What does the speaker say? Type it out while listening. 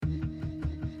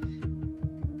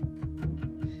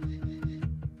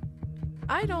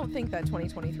I don't think that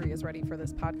 2023 is ready for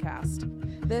this podcast.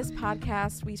 This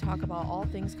podcast, we talk about all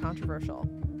things controversial.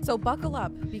 So buckle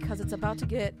up because it's about to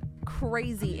get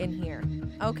crazy in here,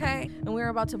 okay? And we're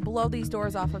about to blow these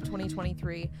doors off of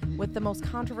 2023 with the most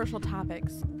controversial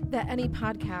topics that any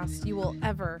podcast you will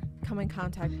ever come in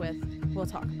contact with will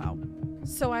talk about.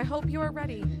 So I hope you are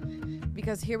ready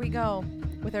because here we go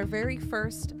with our very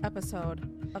first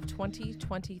episode of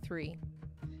 2023.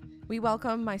 We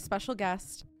welcome my special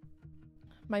guest,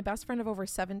 my best friend of over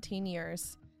 17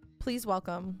 years. Please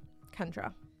welcome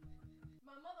Kendra.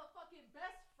 My motherfucking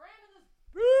best friend of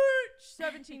this bitch.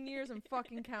 17 years and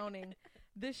fucking counting.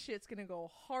 This shit's gonna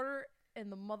go harder in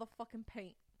the motherfucking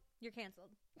paint. You're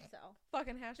canceled. So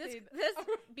fucking hashtag this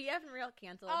BF and real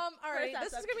canceled. All right,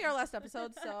 this is gonna be our last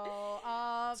episode. So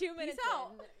 2 minutes peace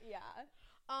out. in. Yeah.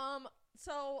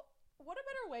 So what a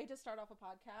better way to start off a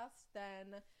podcast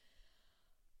than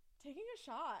taking a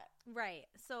shot. Right.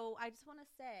 So I just want to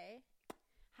say,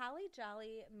 Holly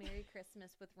Jolly Merry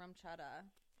Christmas with rum chata.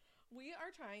 We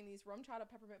are trying these rum chata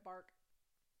peppermint bark,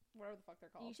 whatever the fuck they're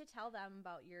called. You should tell them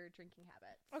about your drinking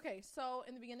habits. Okay, so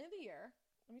in the beginning of the year,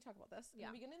 let me talk about this.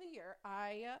 Yeah. In the beginning of the year,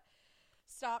 I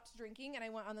stopped drinking and I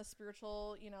went on this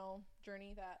spiritual,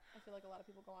 journey that I feel like a lot of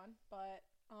people go on. But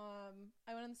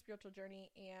I went on the spiritual journey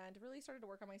and really started to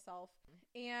work on myself.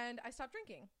 And I stopped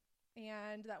drinking.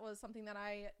 And that was something that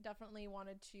I definitely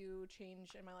wanted to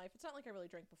change in my life. It's not like I really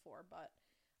drank before, but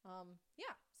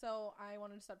yeah. So I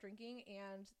wanted to stop drinking.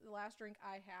 And the last drink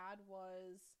I had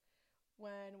was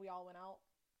when we all went out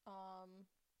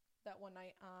that one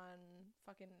night on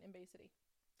fucking in Bay City.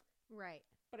 Right.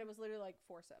 But it was literally like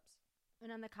 4 sips. And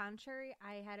on the contrary,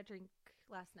 I had a drink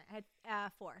last night. I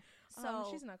had 4. So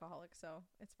she's an alcoholic, so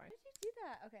it's fine. How did you do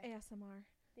that? Okay. ASMR.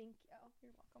 Thank you.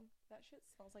 You're welcome. That shit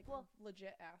smells like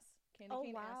legit ass. Candy Oh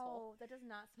cane wow, asshole. that does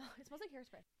not smell. It smells like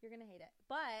hairspray. You're gonna hate it.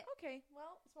 But Okay,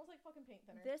 well, it smells like fucking paint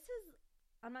thinner.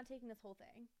 I'm not taking this whole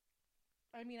thing.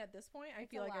 I mean, at this point, I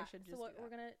It's feel a like I lot. should just. So do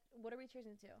that. what are we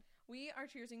cheersing to? We are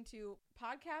cheersing to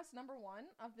podcast number 1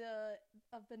 of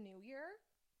the new year.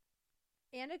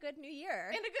 And a good new year.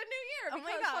 And a good new year. Oh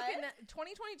my because God. fucking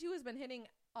 2022 has been hitting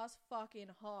us fucking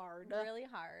hard. Really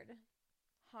hard.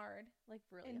 Hard. Like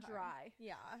really And hard. dry.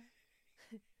 Yeah.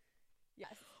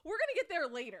 Yes. We're going to get there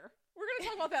later. We're going to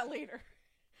talk about that later.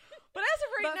 But as of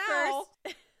right now.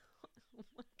 First, oh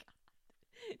my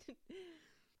God.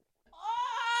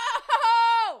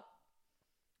 Oh!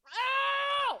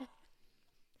 Oh!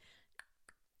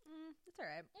 It's all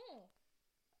right.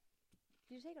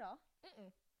 Did you take it all?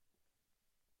 Mm-mm.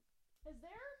 Is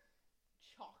there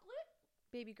chocolate?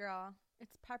 Baby girl.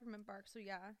 It's peppermint bark, so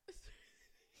yeah.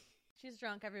 She's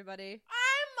drunk, everybody.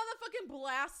 I'm motherfucking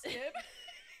blasted.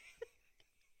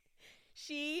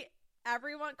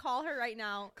 Everyone call her right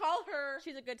now. Call her.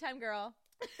 She's a good time girl.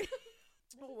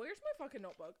 Oh, where's my fucking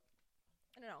notebook?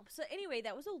 I don't know. So anyway,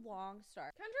 that was a long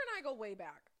start. Kendra and I go way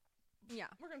back. Yeah.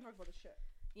 We're going to talk about this shit.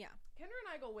 Yeah. Kendra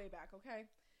and I go way back, okay?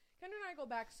 Kendra and I go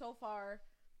back so far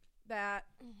that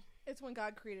it's when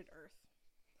God created Earth.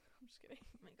 I'm just kidding.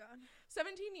 Oh my God.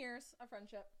 17 years of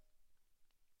friendship.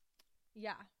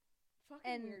 Yeah.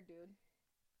 Fucking weird, dude.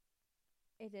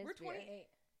 It is. We're 28. Weird.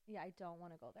 Yeah, I don't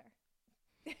want to go there.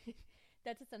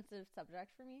 That's a sensitive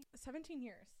subject for me. 17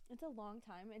 years. It's a long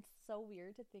time. It's so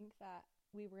weird to think that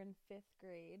we were in 5th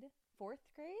grade. 4th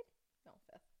grade? No,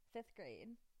 5th. 5th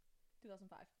grade.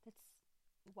 2005. That's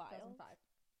wild. 2005.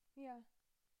 Yeah.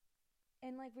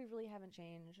 And, like, we really haven't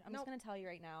changed. I'm Nope. just going to tell you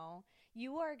right now.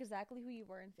 You are exactly who you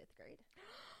were in 5th grade.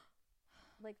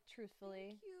 Like,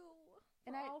 truthfully. Thank you.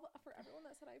 And For everyone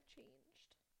that said I've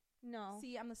changed. No.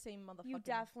 See, I'm the same motherfucker. You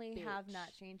definitely have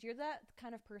not changed. You're that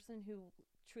kind of person who,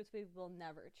 truthfully, will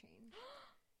never change.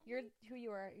 You're who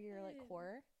you are. You're, like,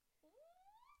 core.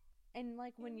 And,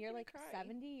 like, when you're, like,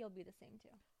 70, you'll be the same, too.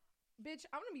 Bitch,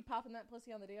 I'm gonna be popping that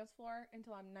pussy on the dance floor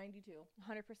until I'm 92.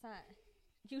 100%.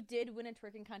 You did win a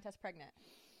twerking contest pregnant.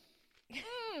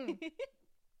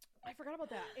 I forgot about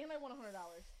that. And I won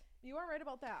 $100. You are right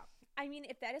about that. I mean,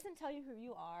 if that doesn't tell you who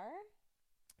you are,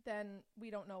 then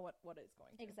we don't know what is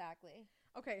going to. Exactly.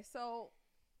 Okay, so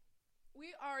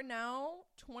we are now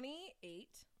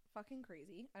 28. Fucking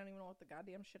crazy. I don't even know what the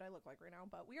goddamn shit I look like right now,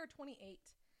 but we are 28.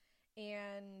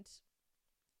 And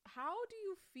how do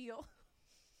you feel?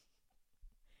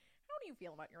 How do you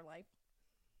feel about your life?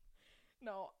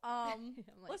 No.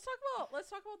 Let's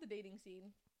talk about the dating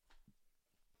scene.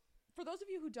 For those of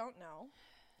you who don't know,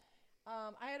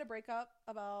 I had a breakup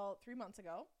about 3 months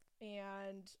ago,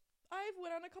 and I've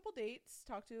went on a couple dates,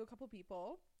 talked to a couple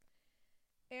people,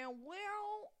 and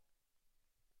well,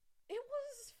 it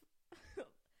was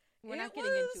We're not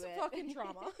getting into it. fucking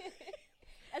trauma.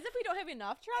 As if we don't have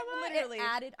enough trauma. Literally. It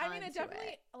added I mean, it onto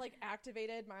definitely like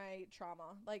activated my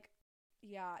trauma. Like,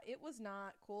 yeah, it was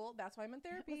not cool. That's why I'm in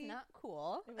therapy. It was not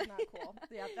cool. It was not cool.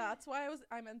 Yeah, that's why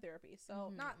I'm in therapy.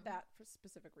 So not that for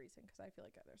specific reason, because I feel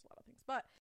like there's a lot of things, but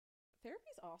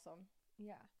therapy's awesome.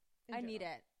 Yeah, I need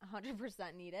it.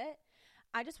 100% need it.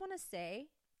 I just want to say,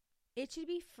 it should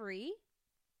be free.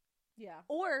 Yeah.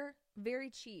 Or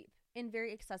very cheap and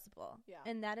very accessible. Yeah.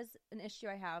 And that is an issue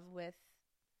I have with.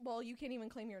 Well, you can't even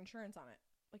claim your insurance on it.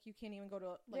 Like, you can't even go to.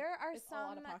 Like, there are it's some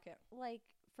all out of pocket. Like.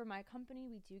 For my company,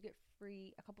 we do get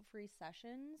a couple free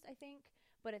sessions, I think,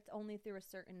 but it's only through a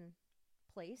certain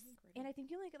place. And I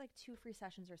think you only get like 2 free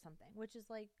sessions or something, which is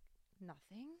like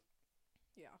nothing.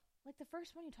 Yeah. Like the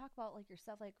first one you talk about like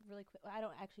yourself, like really quick. I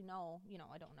don't actually know,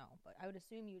 I don't know, but I would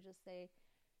assume you just say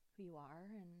who you are,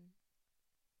 and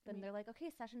then they're like, okay,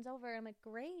 session's over. I'm like,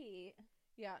 great.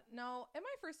 Yeah. No, in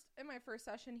my first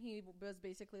session, he was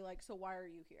basically like, so why are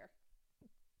you here?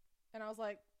 And I was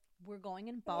like, we're going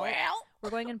in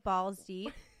balls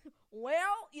deep.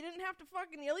 Well, you didn't have to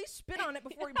fucking at least spit on it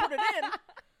before you put it in.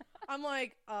 I'm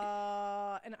like,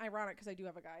 and ironic because I do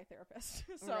have a guy therapist.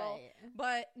 So, right.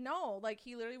 But no, like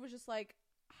he literally was just like,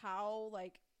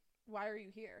 why are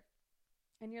you here?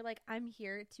 And you're like, I'm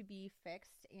here to be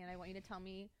fixed, and I want you to tell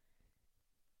me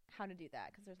how to do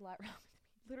that because there's a lot wrong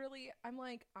with me. Literally, I'm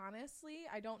like, honestly,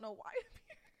 I don't know why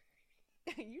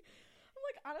I'm here.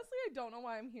 Honestly, I don't know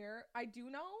why I'm here. I do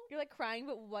know. You're like crying,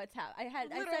 but what's happening? I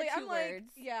said 2 words. Like,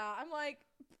 yeah, I'm like,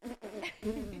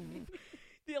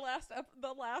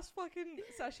 the last fucking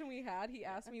session we had, he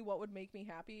asked me what would make me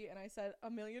happy, and I said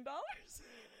 $1 million.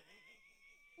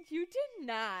 You did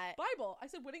not. Bible. I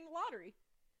said winning the lottery.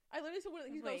 I literally said,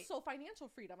 he goes, so financial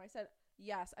freedom. I said,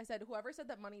 yes. I said, whoever said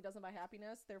that money doesn't buy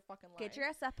happiness, they're fucking lying. Get your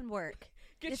ass up and work.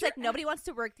 It's like nobody wants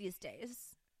to work these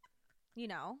days.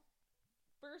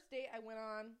 First date I went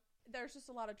on, there's just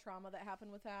a lot of trauma that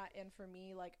happened with that. And for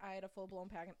me, like, I had a full-blown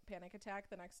panic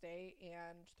attack the next day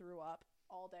and threw up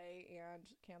all day and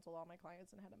canceled all my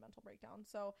clients and had a mental breakdown.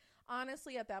 So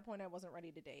honestly, at that point, I wasn't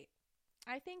ready to date.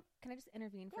 I think, can I just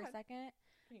intervene for a second?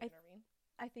 Intervene.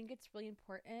 I think it's really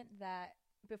important that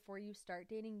before you start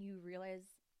dating, you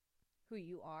realize who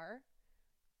you are,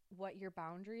 what your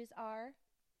boundaries are.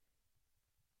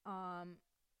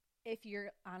 If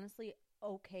you're honestly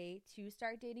okay to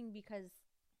start dating, because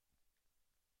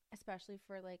especially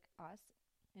for like us,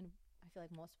 and I feel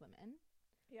like most women,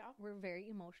 we're very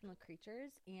emotional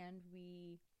creatures, and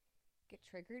we get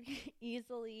triggered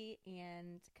easily,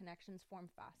 and connections form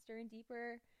faster and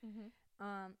deeper.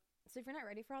 So if you're not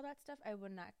ready for all that stuff, I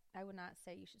would not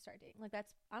say you should start dating. Like,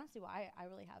 that's honestly why I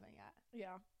really haven't yet.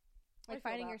 Yeah. Like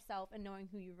finding yourself and knowing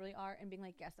who you really are and being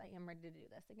like, yes, I am ready to do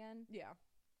this again. Yeah.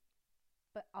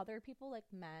 But other people, like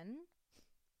men,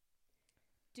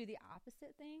 do the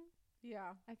opposite thing.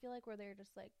 Yeah. I feel like where they're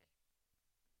just like,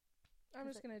 I'm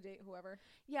just going to date whoever.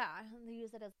 Yeah. They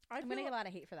use it as, I'm going to get a lot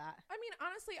of hate for that. I mean,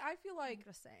 honestly, I feel like, I'm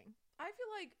just saying. I feel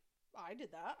like I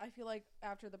did that. I feel like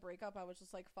after the breakup, I was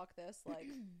just like, fuck this. Like,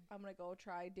 I'm going to go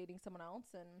try dating someone else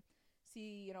and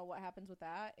see, what happens with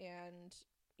that. And,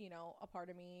 a part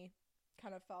of me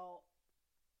kind of felt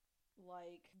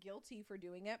like guilty for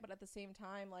doing it. But at the same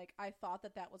time, like, I thought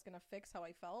that was going to fix how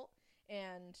I felt.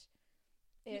 And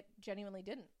it genuinely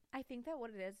didn't. I think that what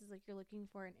it is like you're looking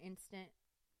for an instant,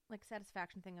 like,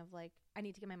 satisfaction thing of like, I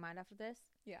need to get my mind off of this.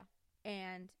 Yeah.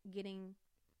 And getting,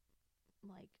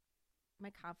 like, my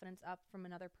confidence up from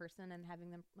another person and having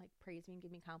them like praise me and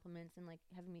give me compliments and like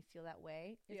having me feel that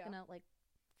way is gonna like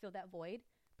fill that void,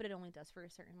 but it only does for a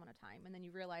certain amount of time, and then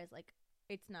you realize like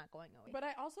it's not going away. But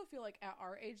I also feel like at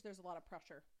our age there's a lot of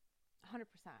pressure. 100%.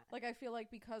 Like, I feel like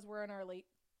because we're in our late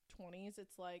 20s,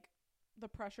 it's like the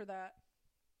pressure that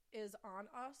is on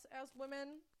us as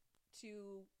women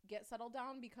to get settled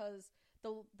down, because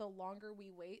the longer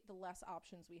we wait, the less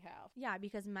options we have. Yeah,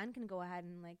 because men can go ahead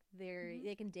and like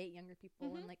they can date younger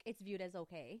people and like it's viewed as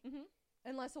okay.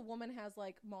 Unless a woman has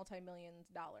like multi-millions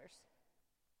dollars,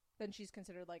 then she's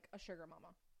considered like a sugar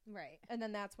mama. Right. And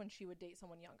then that's when she would date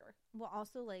someone younger. Well,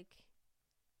 also like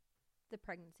the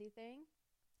pregnancy thing.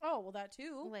 Oh, well, that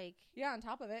too. Like, yeah, on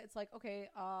top of it, it's like, okay,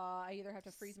 I either have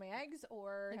to freeze my eggs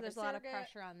or like, there's a lot of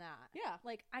pressure on that. Yeah.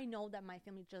 Like, I know that my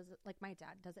family does it, like my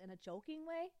dad does it in a joking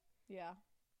way. Yeah.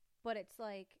 But it's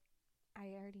like,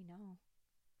 I already know.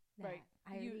 Right.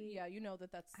 You know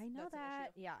that's I know that's that.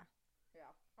 An issue. Yeah.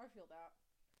 Yeah. I feel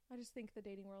that. I just think the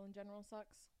dating world in general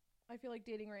sucks. I feel like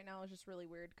dating right now is just really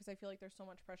weird because I feel like there's so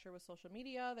much pressure with social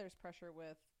media. There's pressure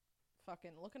with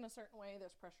fucking looking a certain way.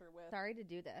 There's pressure with... Sorry to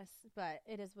do this, but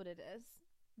it is what it is.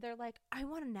 They're like, I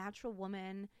want a natural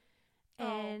woman,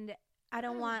 and I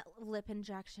don't want lip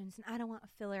injections, and I don't want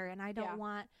filler, and I don't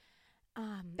want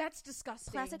that's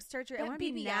disgusting. plastic surgery. That I want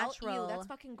to be BBL, natural. ew, that's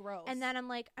fucking gross. And then I'm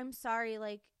like, I'm sorry,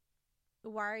 like,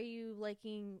 why are you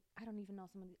liking? I don't even know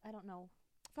somebody. I don't know.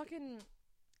 Fucking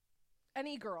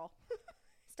any girl.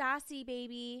 Stassi,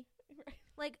 baby. Right.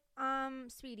 Like,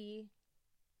 sweetie,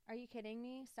 are you kidding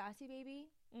me? Stassi, baby,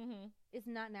 is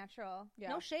not natural. Yeah.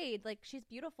 No shade. Like, she's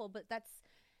beautiful, but that's.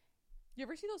 You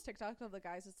ever see those TikToks of the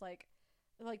guys? It's like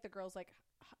the girls like,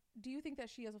 do you think that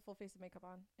she has a full face of makeup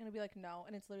on? And it'll be like, no.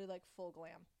 And it's literally like full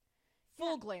glam.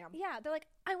 Full glam. Yeah, they're like,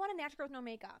 I want a natural girl with no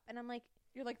makeup. And I'm like,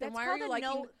 you're like, then why are you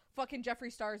liking fucking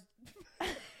Jeffree Star's?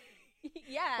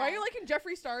 Yeah. Why are you liking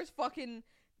Jeffree Star's fucking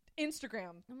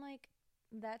Instagram? I'm like,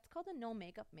 that's called a no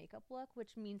makeup look,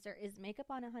 which means there is makeup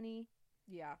on it, honey.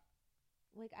 Yeah.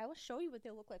 Like, I will show you what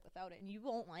they look like without it, and you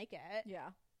won't like it. Yeah.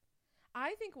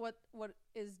 I think what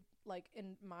is, like,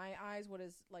 in my eyes, what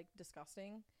is, like,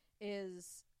 disgusting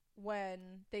is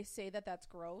when they say that that's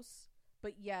gross,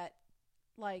 but yet,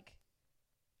 like,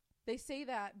 they say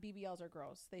that BBLs are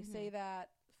gross. They say that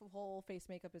full face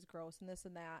makeup is gross and this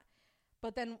and that.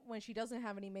 But then when she doesn't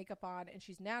have any makeup on and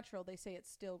she's natural, they say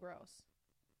it's still gross.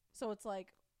 So it's like,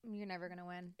 you're never going to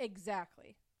win.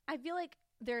 Exactly. I feel like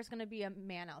there's going to be a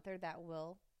man out there that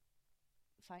will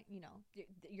find, you know,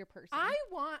 your person. I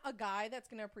want a guy that's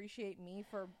going to appreciate me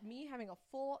for me having a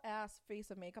full ass face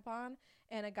of makeup on,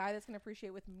 and a guy that's going to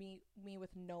appreciate me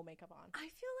with no makeup on. I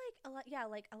feel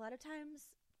like a lot of times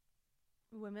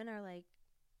women are like,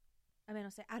 I mean,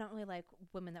 I'll say, I don't really like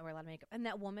women that wear a lot of makeup. And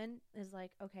that woman is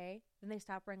like, okay. Then they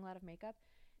stop wearing a lot of makeup.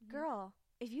 Girl,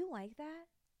 if you like that,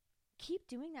 keep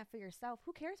doing that for yourself.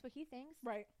 Who cares what he thinks?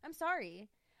 Right. I'm sorry.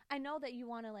 I know that you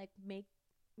want to, like, make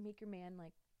your man,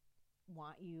 like,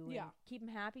 want you and keep him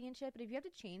happy and shit. But if you have to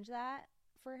change that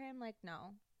for him, like,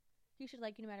 no. He should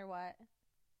like you no matter what.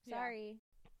 Sorry.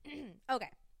 Yeah. Okay.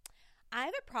 I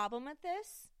have a problem with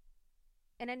this,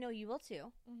 and I know you will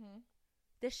too.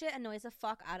 This shit annoys the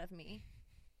fuck out of me.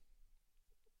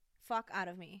 Fuck out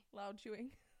of me. Loud chewing.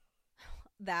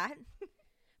 That.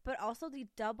 But also the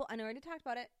double, I already talked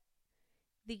about it,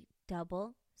 the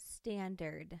double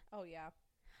standard. Oh, yeah.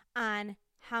 On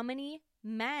how many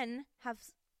men have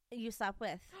you slept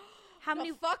with. How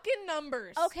many fucking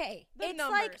numbers. Okay. It's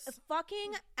numbers. Like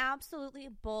fucking absolutely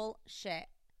bullshit.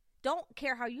 Don't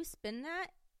care how you spin that.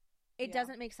 It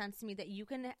doesn't make sense to me that you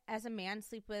can, as a man,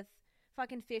 sleep with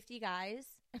fucking 50 guys.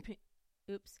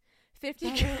 Oops.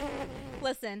 50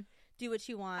 Listen, do what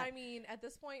you want. I mean, at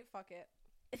this point, fuck it.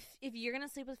 If you're going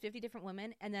to sleep with 50 different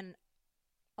women, and then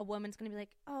a woman's going to be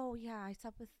like, oh, yeah, I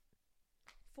slept with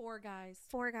 4 guys.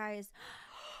 4 guys.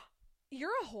 You're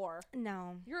a whore.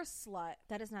 No. You're a slut.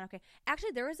 That is not okay.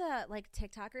 Actually, there was a, like,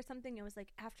 TikTok or something. It was,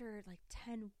 like, after, like,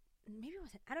 10, maybe it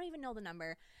wasn't, I don't even know the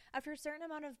number. After a certain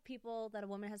amount of people that a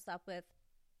woman has slept with,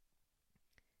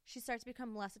 she starts to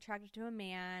become less attracted to a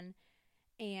man.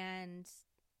 And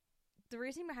the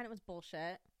reasoning behind it was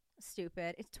bullshit.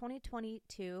 Stupid. It's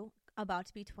 2022, about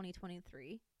to be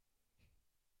 2023.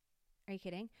 Are you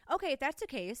kidding? Okay, if that's the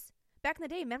case, back in the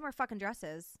day, men wore fucking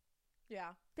dresses.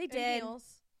 Yeah. They did. Heels.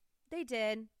 They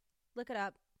did. Look it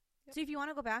up. Yep. So if you want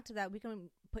to go back to that, we can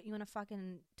put you in a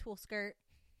fucking tulle skirt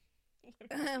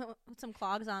with some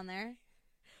clogs on there.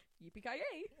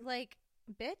 Yippee-ki-yay. Like,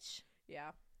 bitch.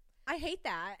 Yeah. I hate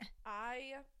that.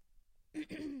 I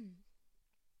can't.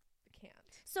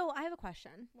 So I have a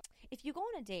question. If you go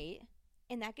on a date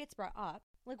and that gets brought up,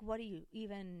 like, what do you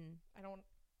even...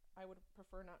 I would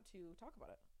prefer not to talk about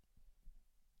it.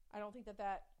 I don't think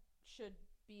that should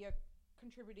be a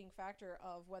contributing factor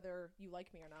of whether you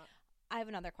like me or not. I have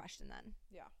another question then.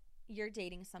 Yeah. You're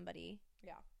dating somebody.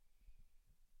 Yeah.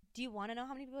 Do you want to know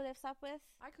how many people they've slept with?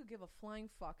 I could give a flying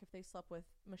fuck if they slept with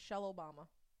Michelle Obama.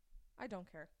 I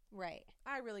don't care. Right.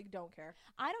 I really don't care.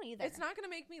 I don't either. It's not going to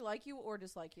make me like you or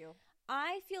dislike you.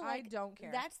 I feel like I don't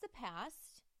care. That's the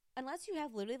past. Unless you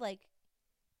have literally like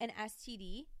an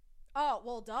STD. Oh,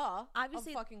 well, duh.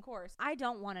 Obviously, of fucking course. I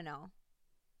don't want to know.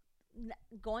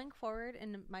 Going forward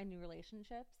in my new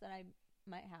relationships that I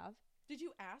might have. Did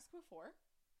you ask before?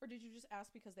 Or did you just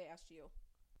ask because they asked you?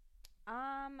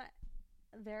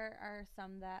 There are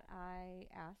some that I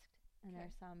asked, and there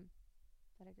are some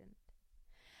that I didn't.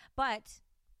 But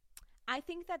I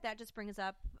think that just brings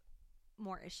up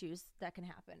more issues that can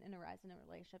happen and arise in a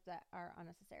relationship that are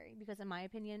unnecessary. Because in my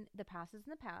opinion, the past is in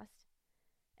the past,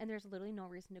 and there's literally no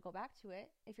reason to go back to it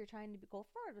if you're trying to go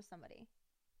forward with somebody.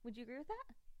 Would you agree with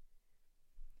that?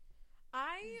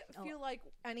 I feel like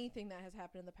anything that has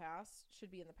happened in the past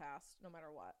should be in the past, no matter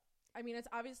what. I mean, it's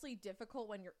obviously difficult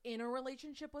when you're in a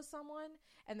relationship with someone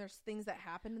and there's things that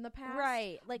happened in the past.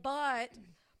 Right. Like, but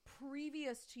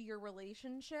previous to your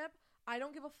relationship, I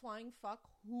don't give a flying fuck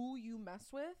who you mess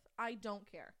with. I don't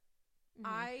care.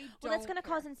 Well, that's gonna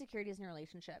cause insecurities in your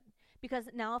relationship, because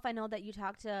now if I know that you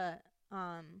talk to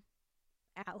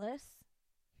Atlas,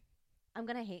 I'm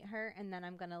gonna hate her, and then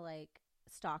I'm gonna like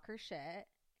stalk her shit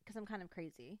because I'm kind of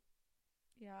crazy.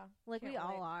 Yeah, like we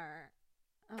all are.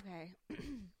 Okay,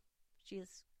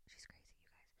 she's crazy,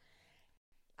 you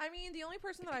guys. I mean, the only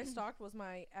person that I stalked was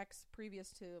my ex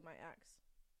previous to my ex.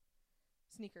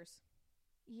 Sneakers.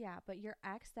 Yeah, but your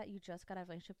ex that you just got a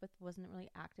relationship with wasn't really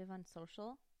active on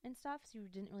social and stuff, so you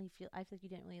didn't really feel. I feel like you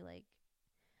didn't really like.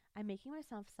 I'm making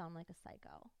myself sound like a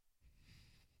psycho.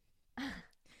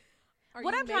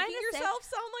 What I'm trying to say,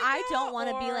 sound like I don't want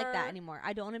to be like that anymore.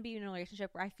 I don't want to be in a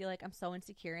relationship where I feel like I'm so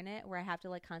insecure in it, where I have to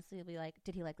like constantly be like,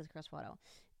 did he like this girl's photo?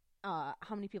 How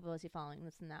many people is he following?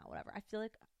 This and that, whatever. I feel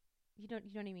like you know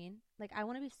what I mean? Like I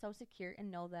want to be so secure and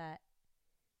know that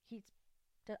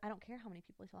I don't care how many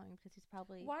people he's following, because he's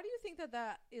probably. Why do you think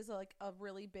that is like a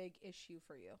really big issue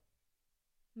for you?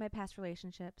 My past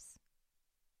relationships.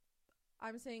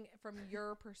 I'm saying from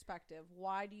your perspective,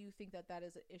 why do you think that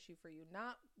is an issue for you?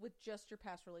 Not with just your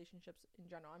past relationships in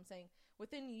general. I'm saying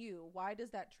within you, why does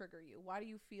that trigger you? Why do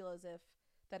you feel as if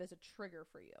that is a trigger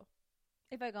for you?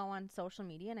 If I go on social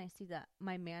media and I see that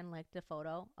my man liked a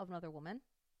photo of another woman,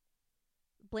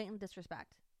 blatant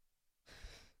disrespect.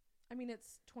 I mean,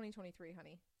 it's 2023,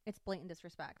 honey. It's blatant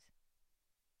disrespect.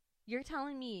 You're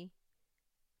telling me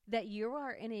that you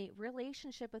are in a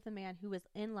relationship with a man who is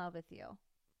in love with you.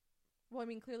 Well, I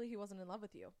mean, clearly he wasn't in love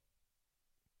with you.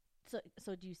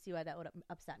 So do you see why that would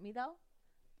upset me, though?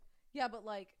 Yeah, but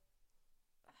like,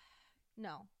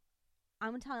 no,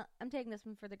 I'm taking this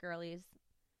one for the girlies.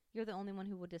 You're the only one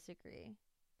who would disagree.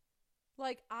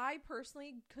 Like, I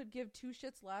personally could give two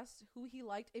shits less who he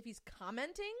liked if he's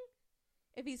commenting.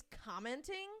 If he's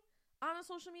commenting on a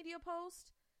social media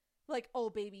post, like, oh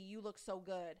baby, you look so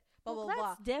good, blah blah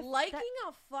blah. Liking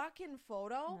a fucking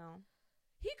photo. No.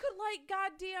 He could like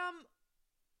goddamn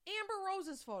Amber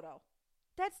Rose's photo.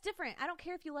 That's different. I don't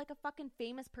care if you like a fucking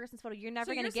famous person's photo. You're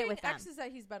never gonna get with them. Exes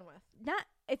that he's been with. Not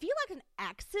if you like an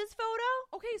ex's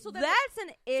photo. Okay, so that's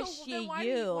an issue. So then why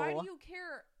do you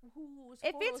care who's?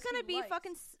 If it's gonna be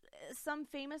fucking some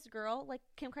famous girl like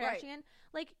Kim Kardashian, right,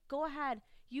 like go ahead.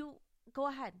 You go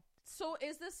ahead. So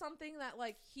is this something that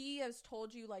like he has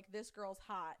told you like this girl's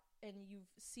hot and you've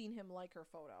seen him like her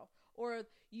photo? Or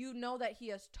you know that he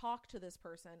has talked to this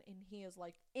person and he is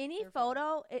like any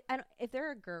photo. If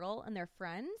they're a girl and they're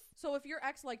friends. So if your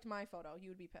ex liked my photo, you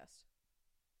would be pissed.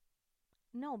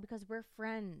 No, because we're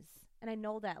friends, and I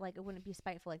know that like it wouldn't be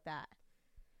spiteful like that.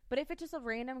 But if it's just a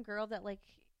random girl that like,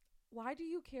 why do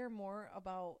you care more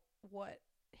about what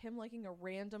him liking a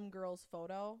random girl's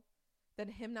photo than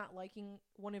him not liking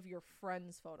one of your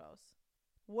friends' photos?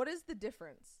 What is the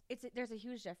difference? There's a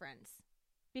huge difference.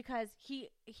 Because he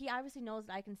obviously knows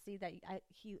that I can see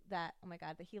that oh my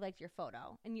God, that he liked your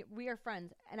photo, and we are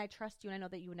friends, and I trust you, and I know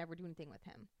that you would never do anything with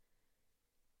him.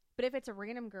 But if it's a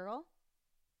random girl,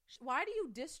 why do you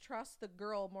distrust the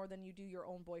girl more than you do your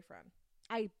own boyfriend?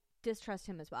 I distrust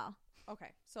him as well.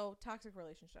 Okay, so toxic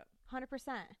relationship, 100%.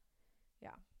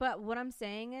 Yeah, but what I'm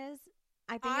saying is,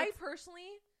 I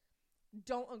personally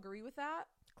don't agree with that.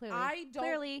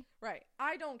 Clearly, right?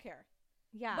 I don't care.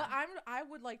 Yeah. But I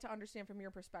would like to understand from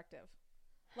your perspective.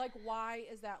 Like, why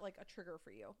is that like a trigger for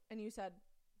you? And you said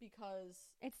because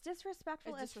it's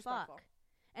disrespectful as fuck.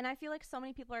 And I feel like so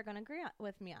many people are going to agree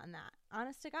with me on that.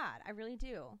 Honest to God, I really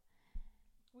do.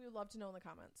 We would love to know in the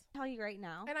comments. I'll tell you right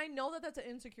now. And I know that that's an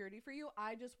insecurity for you.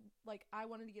 I just I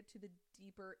wanted to get to the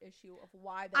deeper issue of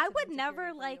why that's I would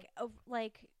never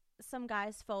like some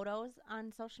guys' photos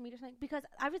on social media or something, because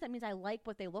obviously that means I like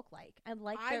what they look like.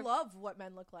 I love what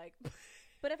men look like.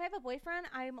 But if I have a boyfriend,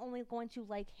 I'm only going to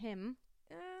like him.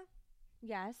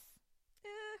 Yes.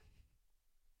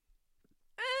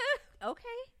 Okay.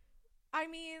 I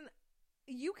mean,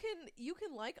 you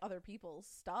can like other people's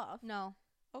stuff. No.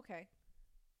 Okay.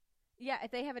 Yeah,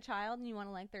 if they have a child and you want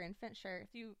to like their infant, sure.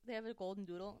 If they have a golden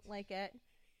doodle, like it.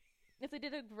 If they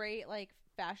did a great like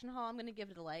fashion haul, I'm gonna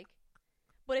give it a like.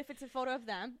 But if it's a photo of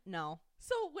them, no.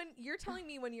 So when you're telling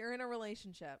me when you're in a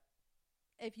relationship,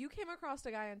 if you came across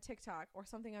a guy on TikTok or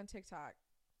something on TikTok,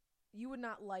 you would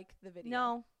not like the video?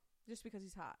 No. Just because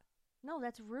he's hot? No,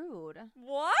 that's rude.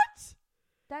 What?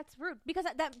 That's rude. Because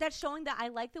that's showing that I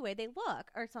like the way they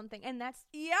look or something. And that's...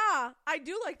 Yeah, I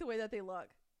do like the way that they look.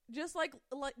 Just like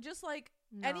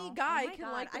no. Any guy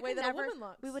can like the way that a woman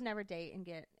looks. We would never date and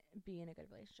be in a good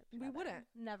relationship together. We wouldn't.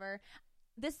 Never.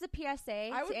 This is a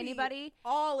PSA to anybody.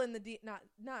 All in the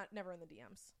never in the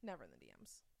DMs. Never in the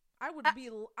DMs. I would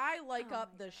I like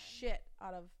up the shit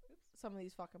out of some of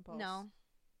these fucking posts. No.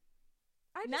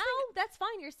 I just Now, think that's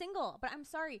fine. You're single. But I'm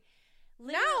sorry.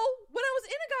 now, when I was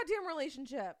in a goddamn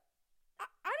relationship,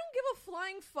 I don't give a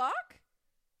flying fuck.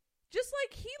 Just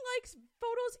like he likes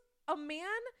photos, a man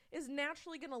is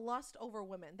naturally going to lust over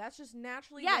women. That's just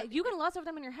naturally. Yeah, you can lust over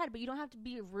them in your head, but you don't have to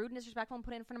be rude and disrespectful and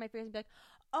put it in front of my face and be like,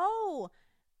 oh,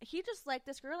 he just liked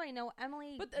this girl I know,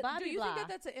 Emily. But blah, do you blah. think that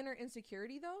that's an inner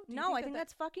insecurity, though? No, I think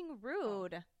that's fucking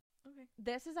rude. Oh. Okay.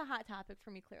 This is a hot topic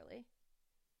for me, clearly.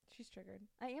 She's triggered.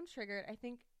 I am triggered. I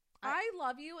think. I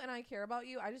love you and I care about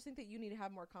you. I just think that you need to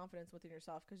have more confidence within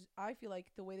yourself, because I feel like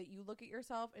the way that you look at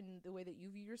yourself and the way that you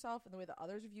view yourself and the way that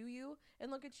others view you and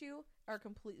look at you are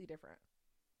completely different.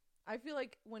 I feel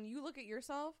like when you look at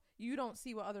yourself, you don't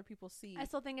see what other people see. I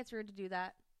still think it's rude to do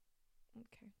that.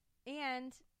 Okay.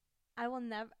 And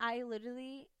I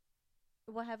literally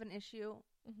will have an issue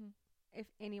if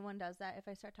anyone does that. If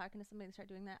I start talking to somebody and start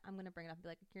doing that, I'm going to bring it up and be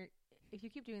like, if you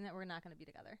keep doing that, we're not going to be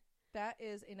together. That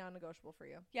is a non-negotiable for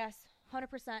you. Yes,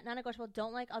 100% non-negotiable.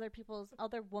 Don't like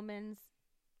other women's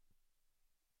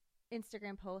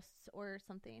Instagram posts or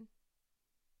something.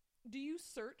 Do you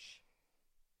search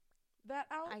that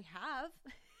out? I have.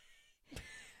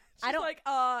 I don't like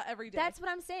every day. That's what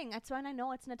I'm saying. That's when I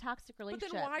know it's in a toxic relationship.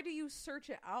 But then why do you search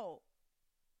it out?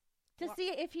 To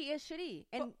see if he is shitty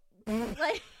and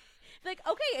like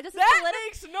okay, this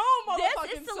makes no motherfucking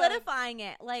This is solidifying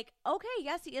it. Like, okay,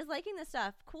 yes, he is liking this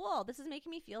stuff. Cool. This is making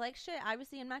me feel like shit.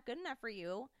 Obviously, I'm not good enough for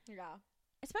you. Yeah.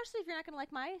 Especially if you're not going to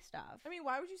like my stuff. I mean,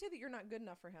 why would you say that you're not good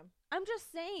enough for him? I'm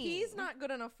just saying. He's not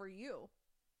good enough for you.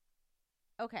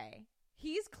 Okay.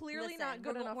 He's clearly not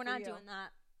good enough for you. We're not doing that.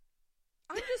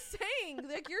 I'm just saying.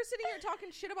 Like, you're sitting here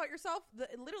talking shit about yourself.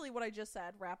 Literally what I just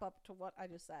said. Wrap up to what I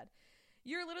just said.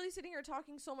 You're literally sitting here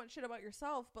talking so much shit about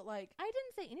yourself, but like... I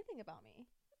didn't say anything about me.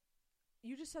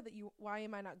 You just said that why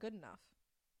am I not good enough?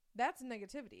 That's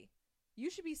negativity.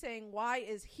 You should be saying, why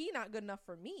is he not good enough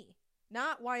for me?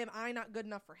 Not why am I not good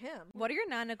enough for him? What are your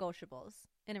non-negotiables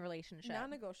in a relationship?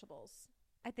 Non-negotiables.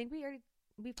 I think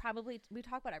we talk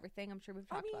about everything. I'm sure we've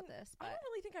talked about this. But I don't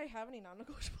really think I have any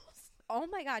non-negotiables. Oh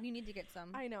my God, you need to get some.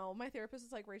 I know. My therapist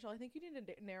is like, Rachel, I think you need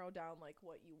to narrow down like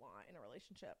what you want in a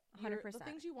relationship. 100%. The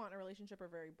things you want in a relationship are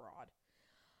very broad.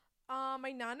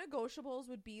 My non-negotiables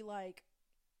would be like,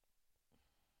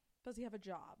 does he have a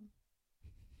job?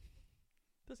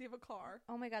 Does he have a car?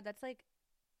 Oh my God, that's like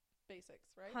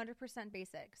basics, right? 100%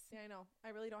 basics. Yeah, I know. I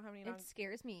really don't have any. It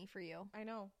scares me for you. I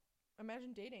know.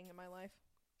 Imagine dating in my life.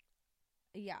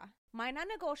 Yeah. My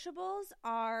non-negotiables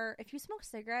are, if you smoke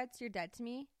cigarettes, you're dead to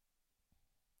me.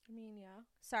 I mean, yeah.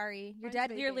 Sorry. You're Mine's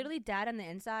dead. vaping. You're literally dead on the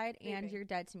inside, and Vaping. you're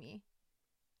dead to me.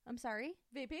 I'm sorry?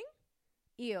 Vaping?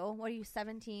 Ew. What are you,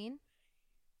 17?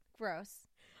 Gross.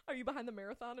 Are you behind the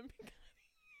marathon?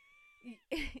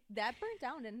 That burnt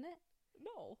down, didn't it?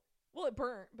 No. Well, it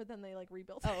burnt, but then they like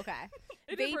rebuilt. Oh, okay.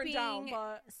 It did burn down,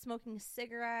 but smoking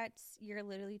cigarettes, you're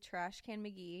literally trash can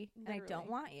McGee, and I don't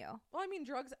want you. Well, I mean,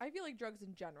 drugs. I feel like drugs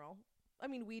in general. I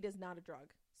mean, weed is not a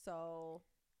drug, so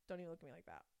don't even look at me like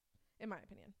that. In my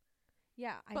opinion.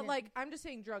 Yeah, but like, I'm just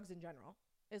saying, drugs in general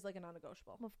is like a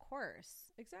non-negotiable. Of course,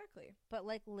 exactly. But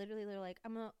like, literally, they're like,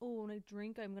 when I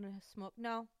drink, I'm gonna smoke.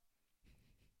 No,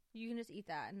 you can just eat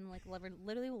that and like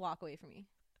literally walk away from me.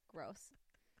 Gross.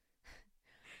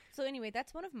 So anyway,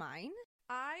 that's one of mine.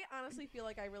 I honestly feel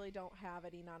like I really don't have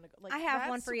any non-negotiables. Like, I have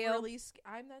one for you. Really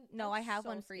I have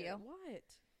one for scary. you. What?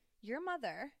 Your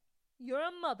mother. You're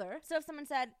a mother. So if someone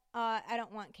said, I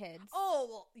don't want kids. Oh,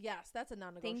 well, yes, that's a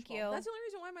non-negotiable. Thank you. That's the only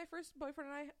reason why my first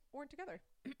boyfriend and I weren't together.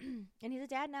 And he's a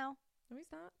dad now. No, he's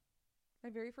not. My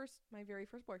very first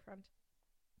boyfriend.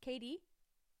 KD.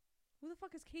 Who the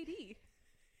fuck is KD?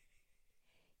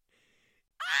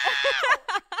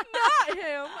 Not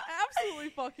him. Absolutely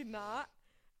fucking not.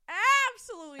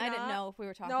 Absolutely not. I didn't know if we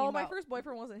were talking about... about... No, my first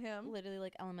boyfriend wasn't him. Literally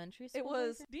like elementary school. It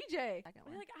was boyfriend? DJ.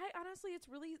 Like, I honestly, it's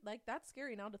really like, that's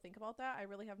scary now to think about that. I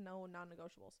really have no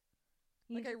non-negotiables.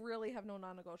 Like, I really have no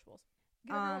non-negotibles.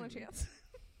 Give everyone a chance.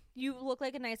 You look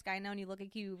like a nice guy now, and you look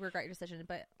like you regret your decision,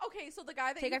 but... Okay, so the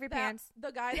guy that... Take off your pants.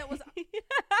 The guy that was... What did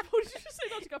you just say?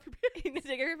 Don't take off your pants.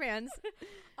 Take off your pants.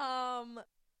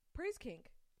 Praise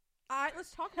kink.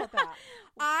 Let's talk about that.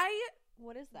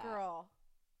 What is that? Girl,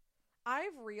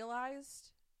 I've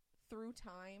realized through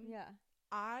time... Yeah.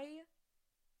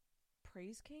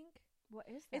 Praise kink? What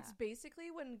is that? It's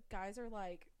basically when guys are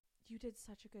like, you did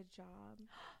such a good job.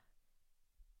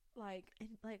 Like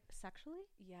sexually?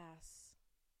 Yes.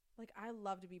 Like, I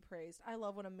love to be praised. I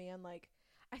love when a man, like,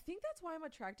 I think that's why I'm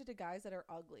attracted to guys that are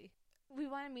ugly. We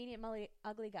want a medium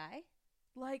ugly guy?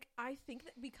 Like, I think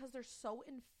that because they're so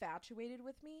infatuated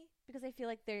with me, because I feel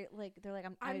like they're like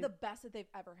I'm the best that they've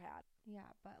ever had. Yeah,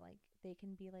 but like they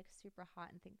can be like super hot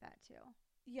and think that too.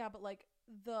 Yeah, but like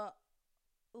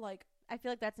I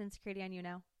feel like that's insecurity on you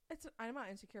now. I'm not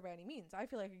insecure by any means. I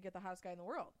feel like I could get the hottest guy in the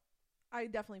world. I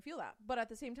definitely feel that. But at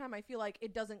the same time, I feel like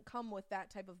it doesn't come with that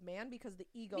type of man because the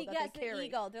ego that they carry. The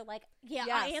ego. They're like, yeah,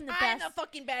 yes, I am the I'm best. the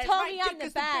fucking best. Tell My me I'm dick the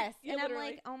is best. Yeah, and literally.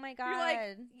 I'm like, oh my God. You're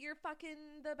like, you're fucking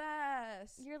the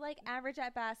best. You're like average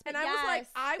at best. But and I was like,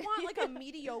 I want like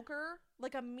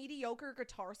a mediocre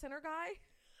Guitar Center guy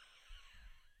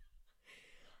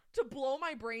to blow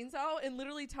my brains out and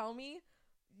literally tell me,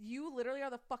 you literally are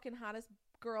the fucking hottest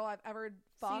girl I've ever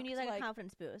fucked. So you need like a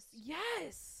confidence boost.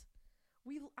 Yes.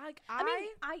 I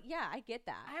get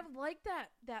that. I have like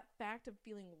that fact of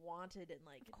feeling wanted and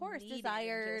like of course needed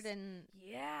desired and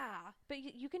yeah. But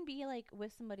you can be like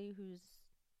with somebody who's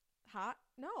hot.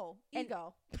 No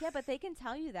ego. Yeah, but they can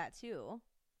tell you that too.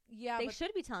 Yeah, they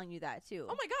should be telling you that too.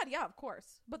 Oh my God, yeah, of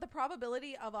course. But the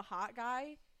probability of a hot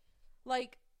guy,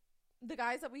 like the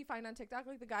guys that we find on TikTok,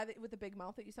 like the guy with the big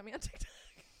mouth that you sent me on TikTok,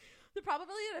 the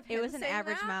probability of him it was an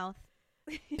average that, mouth.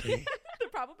 The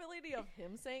probability of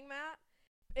him saying that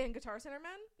in Guitar Center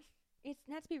men, it's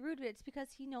not to be rude, but it's because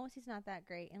he knows he's not that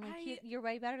great, and like you're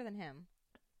way better than him.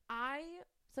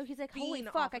 So he's like, holy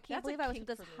fuck, I can't believe I was with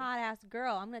this hot ass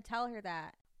girl. I'm gonna tell her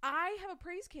that. I have a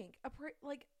praise kink.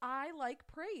 Like I like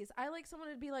praise. I like someone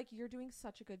to be like, "You're doing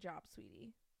such a good job,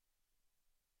 sweetie."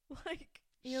 Like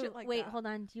shit like wait, that. hold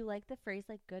on. Do you like the phrase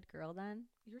like "good girl"? Then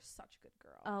you're such a good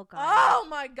girl. Oh God. Oh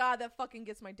my God, that fucking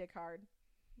gets my dick hard.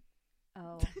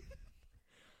 Oh.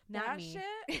 Not that me.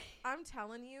 shit, I'm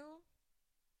telling you,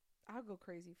 I'll go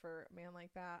crazy for a man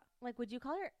like that. Like, would you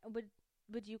call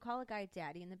you call a guy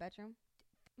daddy in the bedroom?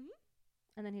 Mm-hmm.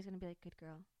 And then he's gonna be like, "Good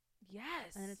girl."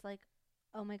 Yes. And then it's like,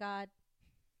 "Oh my God,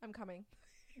 I'm coming.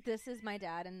 This is my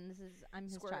dad, and I'm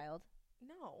his Squirt. child."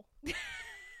 No.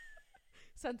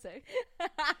 Sensei.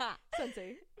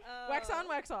 Sensei. Wax on,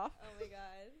 wax off. Oh my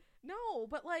God. No,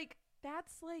 but like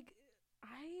that's like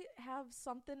I have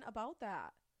something about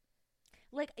that.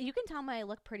 Like, you can tell I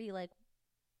look pretty, like,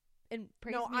 and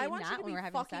praise me I want not you to when be we're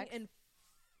having fucking sex.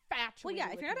 infatuated. Well, yeah,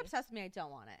 if with you're not me. obsessed with me, I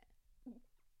don't want it.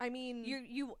 I mean,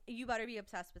 you better be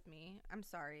obsessed with me. I'm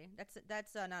sorry.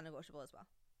 That's non-negotiable as well.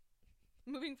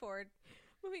 Moving forward,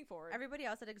 everybody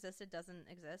else that existed doesn't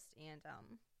exist, and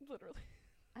literally,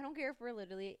 I don't care if we're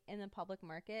literally in the public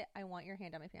market. I want your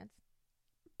hand on my pants.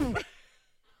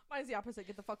 Mine's the opposite.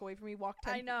 Get the fuck away from me. Walk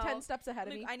 10 steps ahead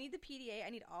of me. I need the PDA. I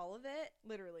need all of it.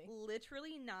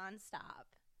 Literally nonstop.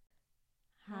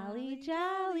 Holly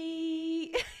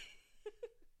jolly.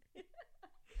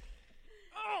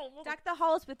 Oh, Deck the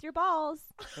halls with your balls.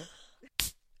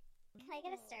 Can I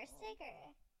get a star sticker?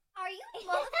 Are you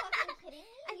motherfucking kidding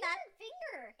me? I got your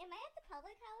finger. Am I at the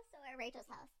public house or at Rachel's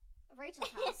house?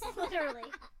 Rachel's house, literally.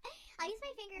 I use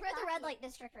my finger. We're at the red light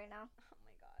district right now. Oh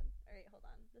my God. All right, hold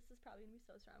on. This is probably gonna be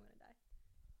so strong. I'm gonna die.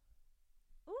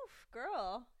 Oof,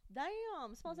 girl.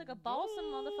 Damn. Smells like a balsam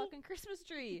motherfucking Christmas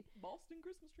tree. Boston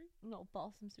Christmas tree? No,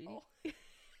 balsam, sweetie. Oh.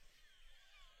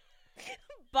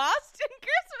 Boston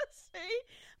Christmas tree.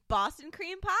 Boston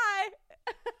cream pie.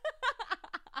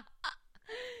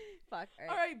 Fuck.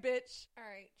 All right, bitch. All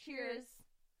right. Cheers.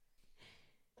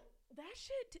 That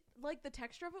shit, like the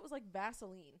texture of it was like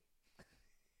Vaseline.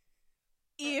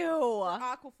 Ew. Or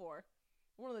Aquaphor.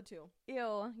 One of the two.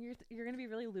 Ew. You're gonna be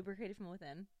really lubricated from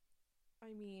within.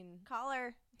 I mean,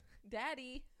 Caller.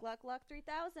 Daddy. Gluck Gluck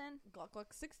 3000. Gluck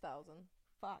Gluck 6,000.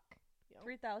 Fuck. Yep.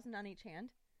 3,000 on each hand.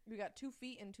 We got 2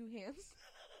 feet and 2 hands.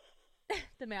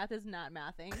 The math is not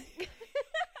mathing.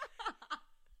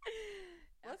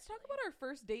 Let's talk about our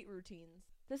first date routines.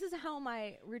 This is how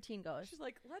my routine goes. She's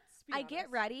like, let's be I honest.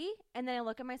 get ready, and then I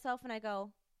look at myself and I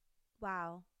go,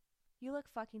 wow, you look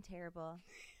fucking terrible.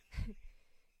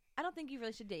 I don't think you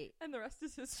really should date. And the rest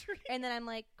is history. And then I'm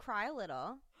like, cry a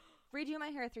little. Redo my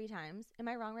hair 3 times. Am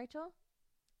I wrong, Rachel?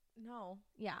 No.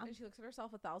 Yeah. And she looks at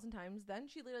herself 1,000 times. Then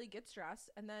she literally gets stressed.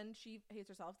 And then she hates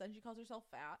herself. Then she calls herself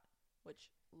fat.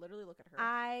 Which, literally, look at her.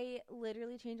 I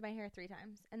literally change my hair 3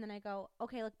 times. And then I go,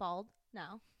 okay, look bald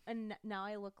now. And now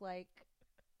I look like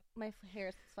my hair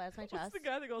is as flat as my chest. What's the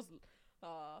guy that goes,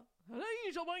 I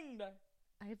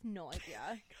have no idea.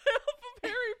 From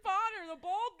Harry Potter, the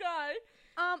bald guy.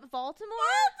 Baltimore?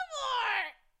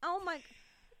 Oh my...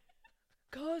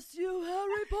 Cuss you,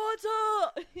 Harry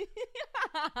Potter!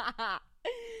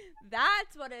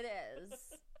 That's what it is.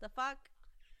 The fuck?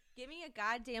 Give me a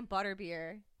goddamn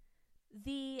butterbeer.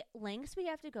 The lengths we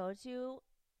have to go to,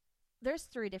 there's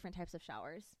 3 different types of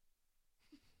showers.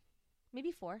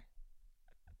 Maybe 4.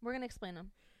 We're going to explain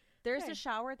them. There's a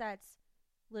shower that's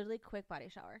Literally quick body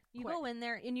shower. You Quick. go in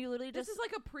there and you literally just... This is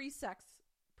like a pre-sex.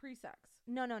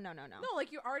 No. No,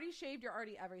 like you're already shaved. You're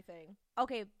already everything.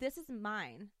 Okay, this is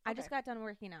mine. I just Okay. got done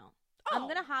working out. Oh. I'm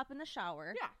going to hop in the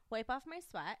shower. Yeah. Wipe off my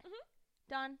sweat.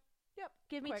 Done. Yep.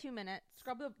 Give me Quick. 2 minutes.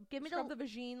 Scrub the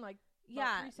vagine like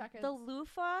about 3 seconds. The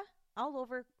loofah all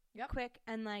over Yep. quick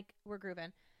and like we're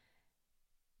grooving.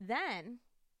 Then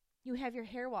you have your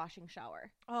hair washing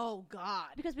shower. Oh God.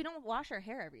 Because we don't wash our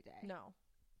hair every day. No.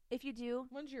 If you do,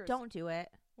 When's yours? don't do it.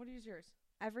 What is yours?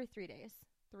 Every 3 days.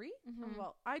 3? Mhm.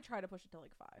 Well, I try to push it to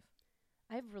like 5.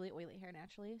 I have really oily hair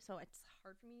naturally, so it's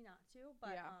hard for me not to.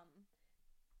 But Yeah.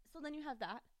 so then you have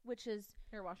that, which is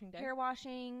Hair washing day. hair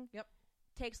washing. Yep.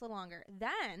 Takes a little longer.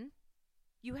 Then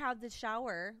you have the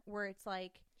shower where it's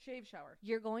like Shave shower.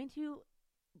 you're going to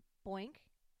boink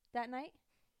that night.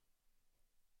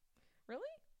 Really?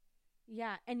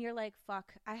 Yeah, and you're like,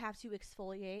 fuck, I have to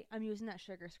exfoliate. I'm using that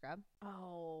sugar scrub.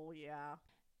 Oh yeah.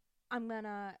 I'm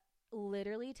gonna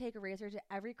literally take a razor to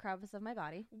every crevice of my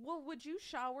body. Well, would you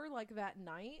shower like that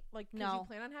night? Like, 'cause No. you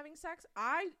plan on having sex?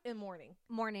 I am morning.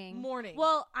 Morning. Well,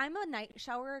 Well, I'm a night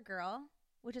shower girl,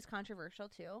 which is controversial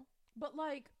too. but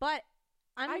like, But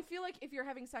I feel like if you're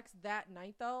having sex that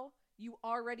night, though, you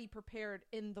already prepared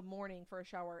in the morning for a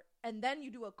shower, and then you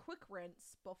do a quick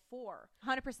rinse before.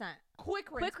 100%.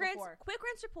 Quick rinse before. Quick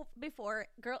rinse before.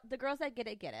 The girls that get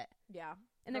it. Yeah.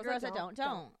 And the girls that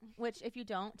don't. Which, if you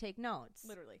don't, take notes.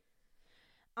 Literally.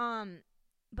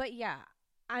 But yeah,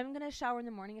 I'm gonna shower in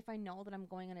the morning if I know that I'm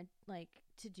going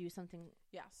to do something.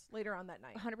 Yes. Later on that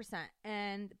night.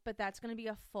 100%. But that's gonna be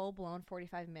a full blown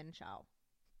 45 min chow.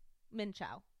 Min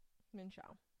chow.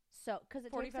 So, because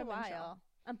it takes a 45 min chow. while.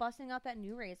 I'm busting out that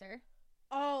new razor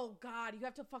Oh God, you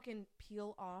have to fucking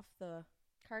peel off the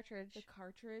cartridge.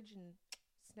 cartridge and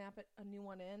snap it a new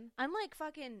one in. I'm like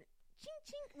fucking ching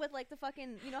ching with like the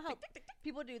fucking, you know how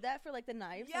people do that for like the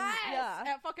knives? Yes. Yeah.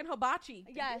 At fucking hibachi.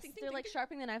 Yes. Ding, ding, They're ding, like ding.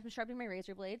 sharpening the knives. I'm sharpening my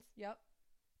razor blades Yep.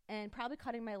 and probably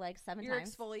cutting my legs 7 You're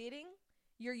times. exfoliating.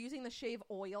 You're using the shave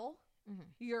oil. Mhm.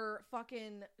 You're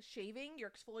fucking shaving. You're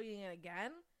exfoliating it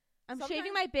again. I'm Sometimes-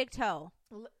 shaving my big toe.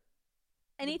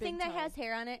 Anything big that toe. has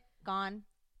hair on it, gone.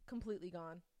 Completely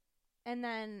gone. And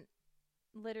then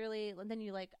literally, then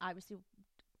you like obviously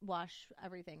wash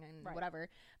everything and Right. whatever.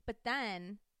 But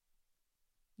then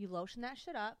you lotion that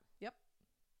shit up.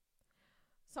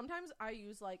 Sometimes I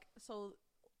use like, so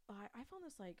I found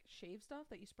this like shave stuff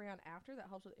that you spray on after that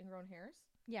helps with ingrown hairs.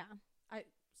 Yeah. I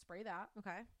spray that.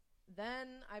 Okay. Then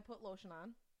I put lotion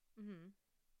on. Mm-hmm.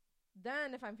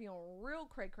 Then if I'm feeling real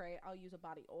cray-cray, I'll use a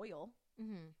body oil,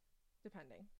 Mm-hmm.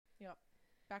 depending. Yep.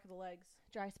 Back of the legs,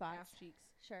 Dry spots. ass cheeks.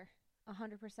 Sure.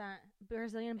 100%.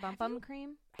 Brazilian Have bum you?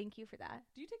 cream. Thank you for that.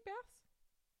 Do you take baths?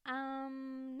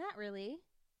 Not really.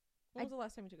 When was the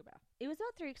last time you took a bath? It was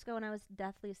about 3 weeks ago when I was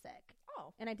deathly sick.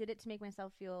 Oh. And I did it to make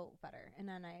myself feel better. And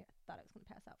then I thought I was going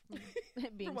to pass out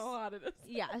from being From how hot it is.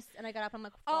 Yes. And I got up. I'm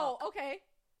like, Oh, fuck. okay.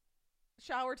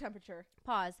 Shower temperature.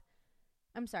 Pause.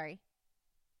 I'm sorry.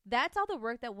 That's all the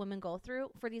work that women go through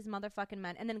for these motherfucking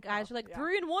men. And then guys Oh, are like, yeah.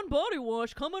 3-in-1 body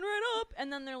wash coming right up.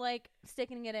 And then they're like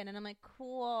sticking it in. And I'm like,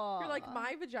 cool. You're like,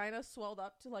 my vagina swelled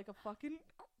up to like a fucking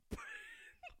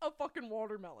a fucking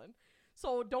watermelon.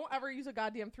 So don't ever use a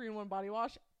goddamn 3-in-1 body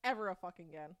wash ever a fucking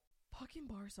again. Fucking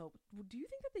bar soap. Do you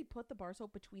think that they put the bar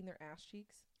soap between their ass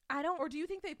cheeks? I don't. Or do you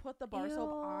think they put the bar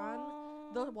soap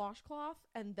on the washcloth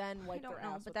and then wipe I don't their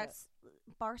know, ass but with that's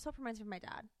bar soap reminds me of my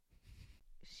dad.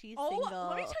 She's Oh, single.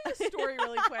 let me tell you the story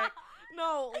really quick.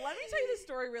 No, let me tell you the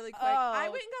story really quick. Oh. I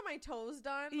went and got my toes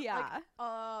done Yeah.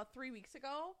 like 3 weeks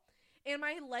ago. And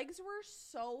my legs were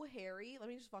so hairy. Let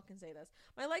me just fucking say this.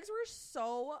 My legs were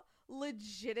so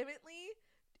legitimately,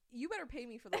 you better pay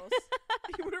me for those.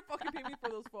 You better fucking pay me for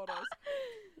those photos.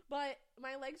 But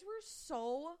my legs were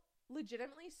so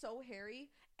legitimately so hairy.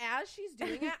 As she's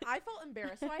doing it, I felt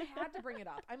embarrassed. So I had to bring it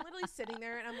up. I'm literally sitting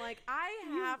there and I'm like, I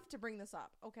have to bring this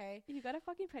up, okay? You got a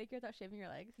fucking pedicure without shaving your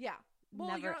legs? Yeah. Well,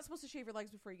 Never. you're not supposed to shave your legs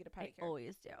before you get a I pedicure.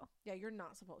 always do. Yeah, you're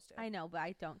not supposed to. I know, but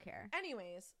I don't care.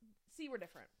 Anyways, see, we're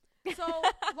different. So,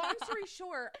 long story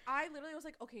short, I literally was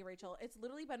like, okay, Rachel, it's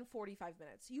literally been 45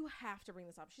 minutes. You have to bring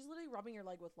this up. She's literally rubbing your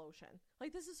leg with lotion.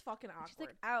 Like, this is fucking awkward. She's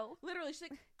like, ow. Literally, she's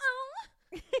like, oh,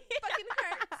 fucking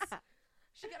hurts.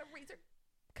 She got a razor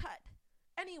cut.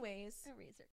 Anyways, A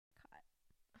razor cut.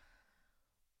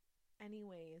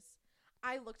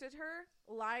 I looked at her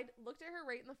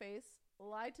right in the face,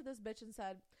 lied to this bitch and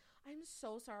said, I'm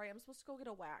so sorry. I'm supposed to go get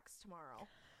a wax tomorrow.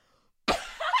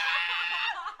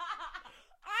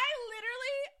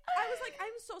 I was like,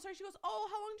 I'm so sorry. She goes, oh,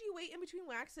 how long do you wait in between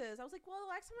waxes? I was like, well, the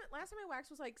last time I waxed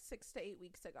was like 6 to 8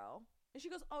 weeks ago. And she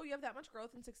goes, oh, you have that much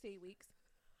growth in 6 to 8 weeks?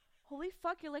 Holy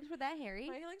fuck, your legs were that hairy?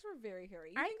 My legs were very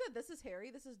hairy. You think that this is hairy?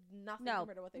 This is nothing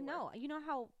compared to what they were. No, you know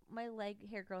how my leg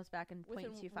hair grows back in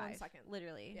Within 0.25. 1 second.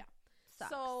 Literally. Yeah.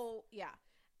 Sucks. So, yeah.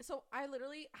 So, I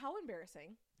literally, how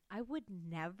embarrassing. I would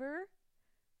never,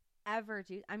 ever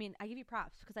do, I mean, I give you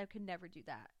props because I could never do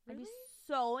that. Really? I'd be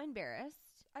so embarrassed.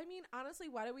 I mean, honestly,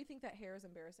 why do we think that hair is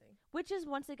embarrassing? Which is,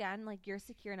 once again, like, you're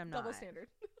secure and I'm not. Double standard.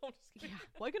 I'm just kidding. Yeah.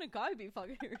 Why can a guy be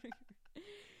fucking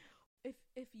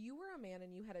If you were a man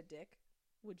and you had a dick,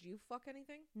 would you fuck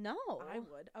anything? No. I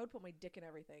would. I would put my dick in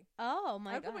everything. Oh,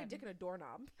 my God. I would put my dick in a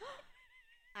doorknob.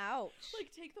 Ouch.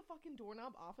 Like, take the fucking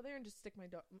doorknob off of there and just stick my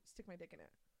dick in it.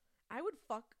 I would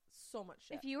fuck so much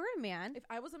shit. If you were a man. If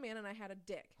I was a man and I had a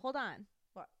dick. Hold on.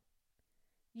 What?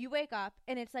 You wake up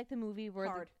and it's like the movie where.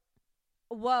 Hard.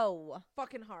 Whoa.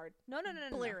 Fucking hard. No.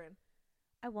 Blaring.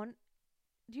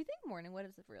 Do you think morning wood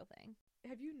is a real thing?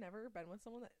 Have you never been with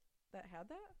someone that had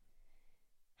that?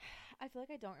 I feel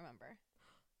like I don't remember.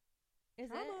 Is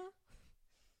Trauma.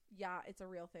 it? Yeah, it's a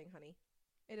real thing, honey.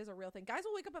 It is a real thing. Guys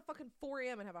will wake up at fucking 4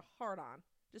 a.m. and have a hard on.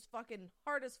 Just fucking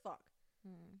hard as fuck.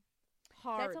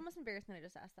 Hard. That's almost embarrassing to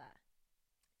just ask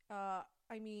that.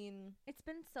 I mean, It's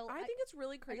been so. I think it's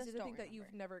really crazy just to don't think that remember.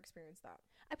 you've never experienced that.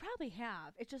 I probably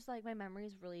have. It's just like my memory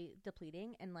is really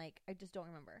depleting and like I just don't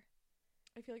remember.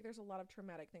 I feel like there's a lot of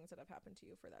traumatic things that have happened to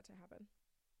you for that to happen.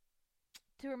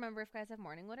 To remember if guys have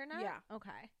morning wood or not? Yeah.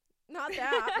 Okay. Not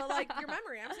that, but like your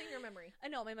memory. I'm saying your memory. I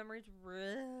know my memory's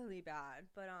really bad,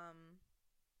 but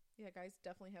Yeah, guys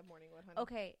definitely have morning wood, honey.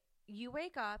 okay, you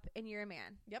wake up and you're a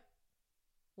man. Yep.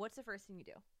 What's the first thing you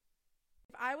do?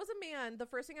 If I was a man, the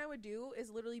first thing I would do is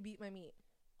literally beat my meat.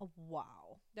 Oh,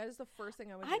 wow. That is the first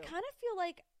thing I would do. I kind of feel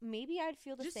like maybe I'd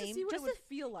feel the just same. to see what it would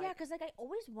feel like. Yeah, because like I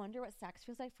always wonder what sex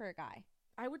feels like for a guy.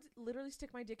 I would literally stick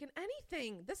my dick in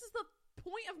anything. This is the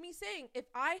point of me saying if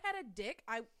I had a dick,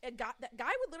 that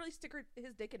guy would literally stick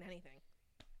his dick in anything.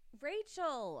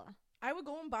 Rachel, I would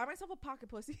go and buy myself a pocket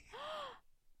pussy.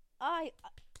 I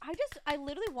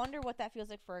literally wonder what that feels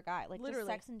like for a guy, like Literally.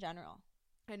 just sex in general.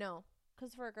 I know.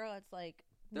 Because for a girl, it's like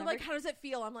They're like, how does it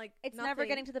feel? I'm like, it's nothing. never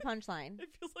getting to the punchline. It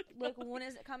feels like Like, nothing. when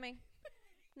is it coming?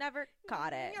 Never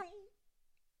got it.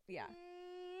 Yeah,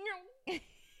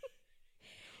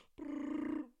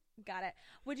 got it.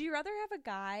 Would you rather have a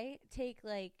guy take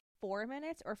like 4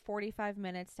 minutes or 45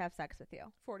 minutes to have sex with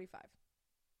you? 45.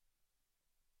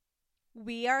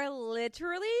 We are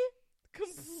literally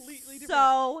Completely different.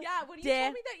 so Yeah, when you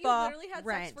told me that you literally had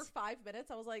sex for 5 minutes,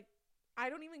 I was like, I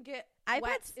don't even get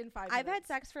wet in 5 minutes. I've had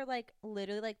sex for like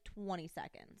literally like 20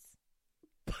 seconds.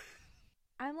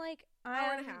 I'm like,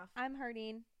 hour and a half. I'm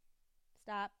hurting.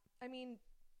 Stop. I mean,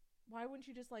 why wouldn't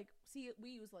you just like see? We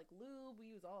use like lube. We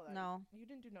use all of that. No. You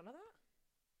didn't do none of that.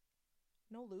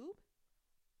 No lube.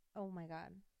 Oh my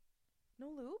God. No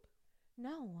lube.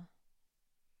 No.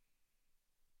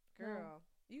 Girl,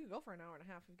 you could go for an hour and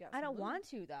a half. If you got. I some don't lube. want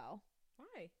to though.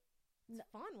 Why? It's No.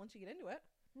 fun once you get into it.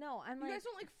 No, I'm You like, guys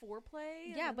don't like foreplay.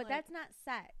 and yeah, then, but like- that's not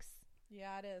sex.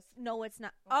 Yeah, it is. No, it's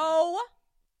not. Okay. Oh,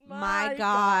 my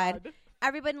God.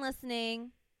 Everybody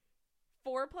listening.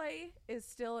 Foreplay is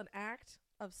still an act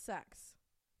of sex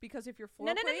because if you're No,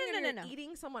 no, no, foreplaying no, and no, you're no.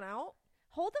 eating someone out,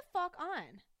 Hold the fuck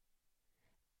on.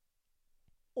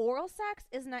 Oral sex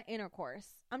is not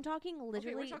intercourse. I'm talking literally.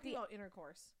 okay, we're talking about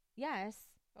intercourse. Yes.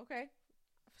 Okay,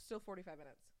 still 45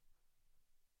 minutes.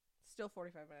 Still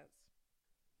 45 minutes.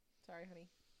 Sorry, honey.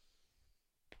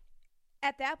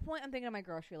 At that point, I'm thinking of my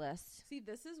grocery list. See,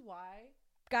 this is why.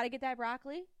 Got to get that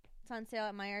broccoli. It's on sale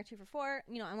at Meijer 2 for $4.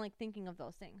 You know, I'm like thinking of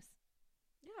those things.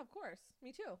 Yeah, of course.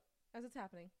 Me too. As it's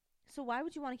happening. So why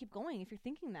would you want to keep going if you're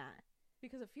thinking that?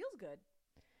 Because it feels good.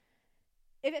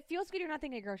 If it feels good, you're not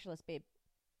thinking of grocery list, babe.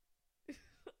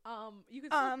 You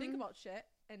can still think about shit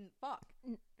and fuck.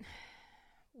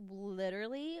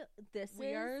 Literally, We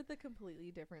is are the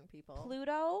completely different people.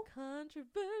 Pluto.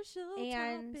 Controversial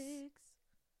And topics.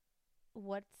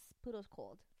 What's Pluto's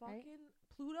cold? Fucking Right?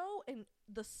 Pluto and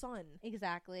the sun.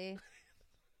 Exactly.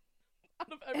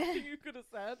 Out of everything you could have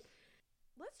said.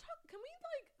 Let's talk. Can we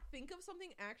think of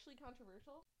something actually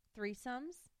controversial?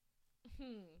 Threesomes.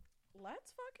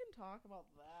 Let's fucking talk about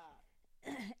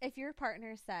that. If your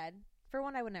partner said, for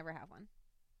one, I would never have one.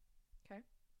 Okay.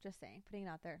 Just saying, putting it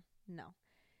out there. No.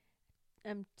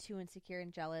 I'm too insecure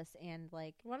and jealous and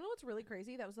like. You want to know what's really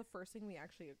crazy? That was the first thing we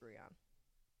actually agree on.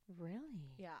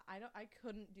 Really? Yeah, I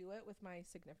couldn't do it with my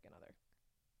significant other.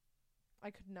 I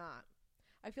could not.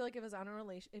 I feel like if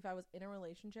I was in a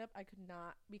relationship, I could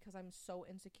not because I'm so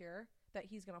insecure that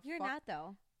he's gonna. You're not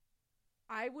though.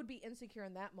 I would be insecure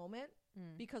in that moment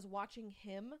because watching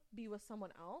him be with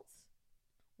someone else.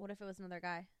 What if it was another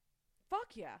guy?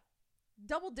 Fuck yeah,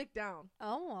 double dick down.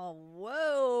 Oh,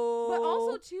 whoa. But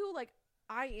also, too, like,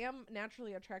 I am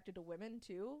naturally attracted to women,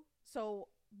 too. So,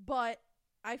 but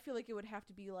I feel like it would have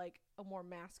to be, like, a more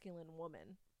masculine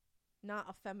woman, not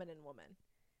a feminine woman.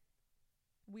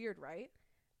 Weird, right?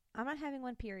 I'm not having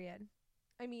one, period.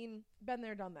 I mean, been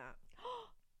there, done that.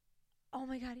 Oh,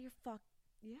 my God, you're fucked.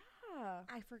 Yeah.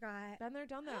 I forgot. Been there,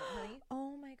 done that, honey.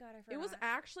 Oh, my God, I forgot. It was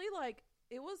actually, like,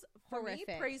 it was, for horrific.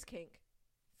 me, praise kink.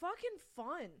 Fucking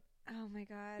fun. Oh, my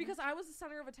God. Because I was the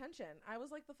center of attention. I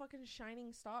was, like, the fucking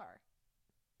shining star.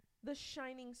 The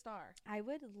shining star. I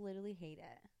would literally hate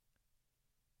it.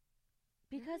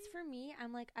 Because Really? for me,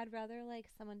 I'm like, I'd rather, like,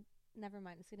 someone, never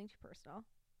mind, it's getting too personal.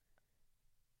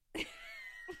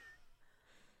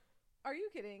 Are you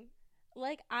kidding?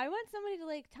 Like, I want somebody to,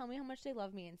 like, tell me how much they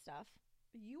love me and stuff.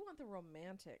 You want the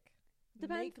romantic,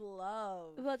 Depends. make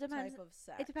love Well, it depends. type of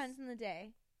sex. It depends on the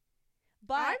day.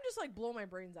 But I'm just like blow my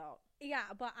brains out yeah,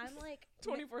 but I'm like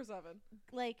 24/7.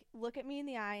 like look at me in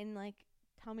the eye and like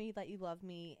tell me that you love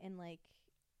me and like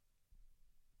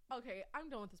Okay, I'm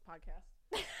done with this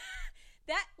podcast.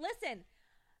 that. Listen,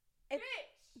 if,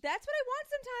 Bitch! that's what I want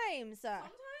sometimes.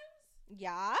 Sometimes?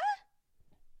 Yeah.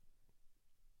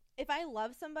 If I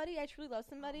love somebody, I truly love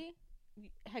somebody.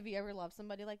 Have you ever loved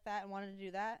somebody like that and wanted to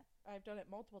do that? I've done it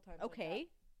multiple times. like Okay.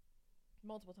 that.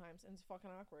 Multiple times, and it's fucking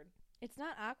awkward. It's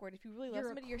not awkward. If you really love You're a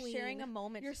somebody, you're sharing a queen.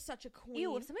 moment. You're such a queen.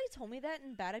 Ew, if somebody told me that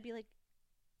in bed, I'd be like,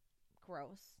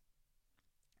 gross.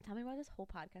 Tell me why this whole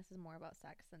podcast is more about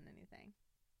sex than anything.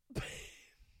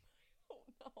 Oh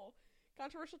no.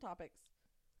 Controversial topics.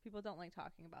 People don't like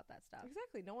talking about that stuff.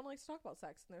 Exactly. No one likes to talk about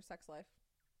sex in their sex life.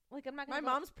 Like, I'm not My gonna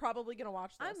mom's probably gonna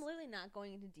watch this. I'm literally not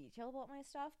going into detail about my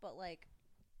stuff, but like,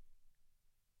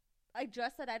 I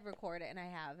just said I'd record it, and I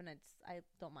have, and I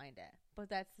don't mind it. But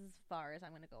that's as far as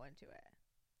I'm gonna go into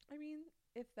it. I mean,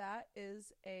 if that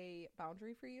is a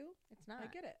boundary for you, It's not. I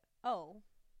get it. Oh,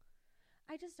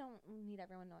 I just don't need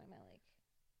everyone knowing my like.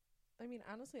 I mean,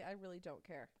 honestly, I really don't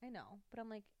care. I know, but I'm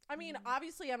like. I mean,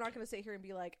 obviously, I'm not going to sit here and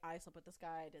be like, I slept with this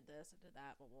guy, I did this, I did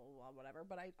that, blah, blah, blah, whatever.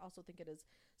 But I also think it is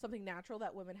something natural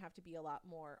that women have to be a lot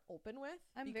more open with.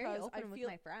 I'm very open with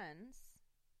my friends.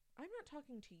 I'm not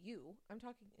talking to you. I'm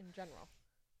talking in general.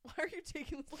 Why are you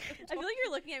taking this? Like I feel like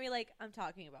you're looking at me like I'm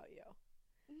talking about you.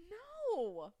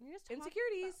 No. You're just talking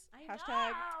Insecurities. about, Hashtag.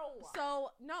 know. So,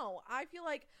 no, I feel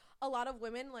like a lot of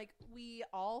women, like, we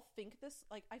all think this,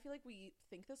 like, I feel like we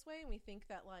think this way, and we think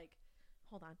that, like,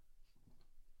 hold on.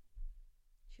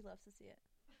 She loves to see it.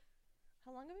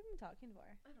 How long have we been talking for?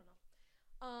 I don't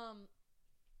know.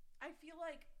 I feel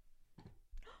like,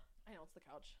 I know, it's the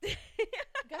couch.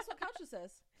 Guess what couch this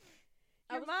is?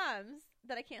 Your mom's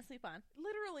that I can't sleep on.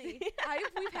 Literally.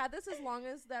 We've had this as long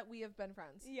as that we have been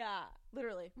friends. Yeah.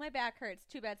 Literally. My back hurts.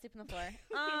 Too bad sleep on the floor.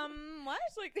 What?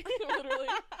 It's like, literally.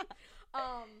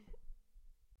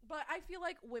 But I feel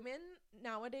like women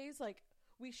nowadays, like,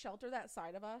 we shelter that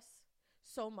side of us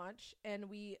so much, and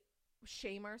we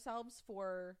shame ourselves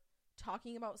for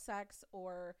talking about sex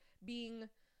or being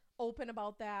open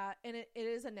about that. And it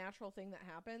is a natural thing that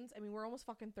happens. I mean, we're almost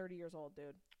fucking 30 years old,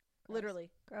 dude. Gross. Literally.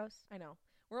 Gross. I know.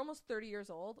 We're almost 30 years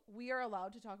old. We are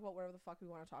allowed to talk about whatever the fuck we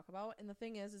want to talk about. And the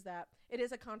thing is that it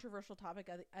is a controversial topic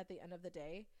at the end of the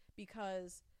day,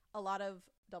 because a lot of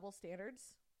double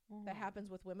standards that happens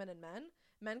with women and men.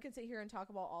 Men can sit here and talk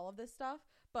about all of this stuff,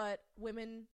 but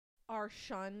women are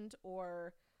shunned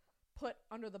or put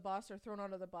under the bus or thrown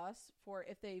under the bus for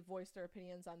if they voice their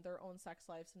opinions on their own sex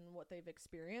lives and what they've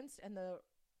experienced and the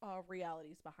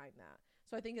realities behind that.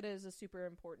 So I think it is a super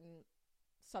important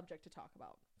subject to talk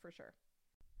about, for sure.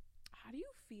 How do you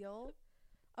feel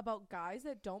about guys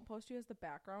that don't post you as the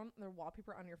background and their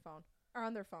wallpaper on your phone or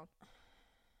on their phone?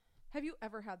 Have you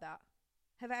ever had that?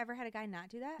 Have I ever had a guy not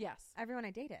do that? Yes. Everyone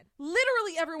I dated.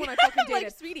 Literally everyone I fucking dated.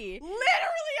 Like, sweetie.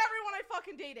 Literally everyone I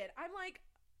fucking dated. I'm like,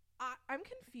 I'm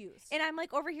confused. And I'm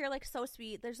like over here like so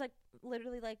sweet. There's like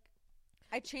literally like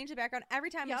I change the background every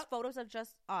time. Yep. There's photos of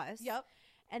just us. Yep.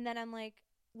 And then I'm like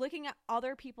looking at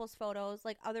other people's photos,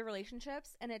 like other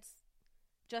relationships, and it's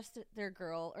just their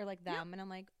girl or like them. Yep. And I'm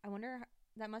like, I wonder,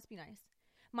 that must be nice.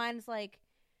 Mine's like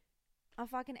a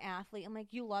fucking athlete. I'm like,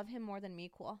 you love him more than me.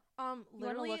 Cool.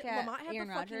 Literally, look at Lamont had Aaron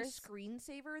the fucking Rodgers?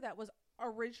 screensaver that was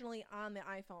originally on the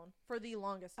iPhone for the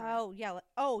longest time. Oh yeah.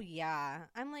 Oh yeah.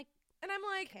 I'm like, And I'm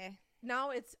like, okay.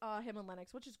 now it's him and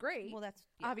Lennox, which is great. Well, that's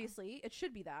yeah. Obviously, it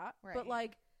should be that. Right. But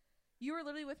like, you were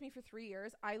literally with me for 3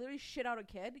 years. I literally shit out a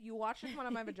kid. You watched it come out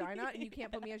of my vagina, and you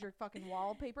can't put me as your fucking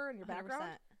wallpaper and your 100%.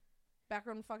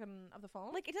 background fucking of the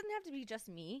phone. Like, it doesn't have to be just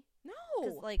me. no,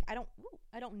 Because like I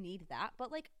don't need that.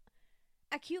 But like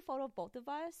a cute photo of both of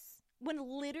us when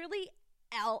literally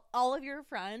all of your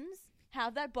friends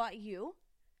have that but you.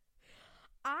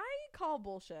 I call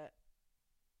bullshit.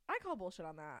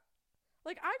 On that.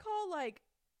 Like, I call, like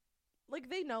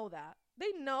they know that.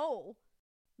 They know.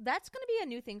 That's going to be a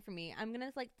new thing for me. I'm going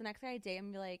to, like, the next guy I date, I'm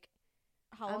going to be like,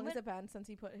 how long has it been since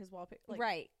he put his wallpaper? Like,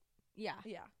 right. Yeah.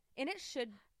 Yeah. And it should.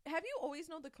 Have you always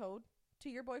known the code to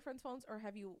your boyfriend's phones, or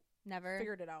have you never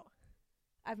figured it out?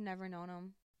 I've never known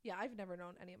him. Yeah, I've never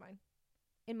known any of mine.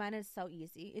 And mine is so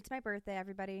easy. It's my birthday,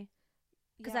 everybody.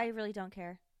 Because Yeah. I really don't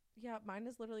care. Yeah, mine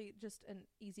is literally just an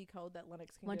easy code that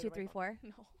Lennox can 1, get 2, into my 3, phone.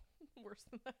 4. No, worse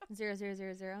than that. 0, 0,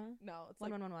 0, 0. No, it's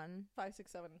 1, like 1, 1, 1. 5,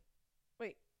 6, 7.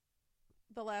 Wait,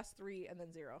 the last 3 and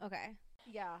then 0. Okay.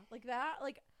 Yeah, like that.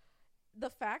 Like, the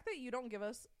fact that you don't give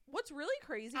us. What's really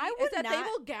crazy I is would that they not-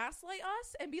 will gaslight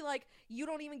us and be like, you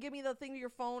don't even give me the thing to your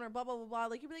phone or blah blah blah blah.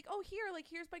 Like, you'll be like, oh,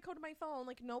 here's my code to my phone,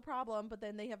 like, no problem. But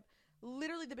then they have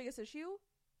literally the biggest issue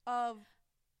of.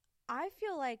 I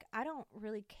feel like I don't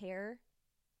really care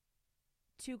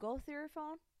to go through your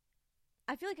phone.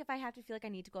 I feel like if I have to feel like I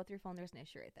need to go through your phone, there's an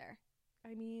issue right there.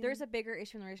 I mean, There's a bigger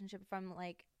issue in the relationship if I'm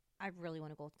like, I really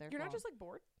want to go through their you're phone. not just like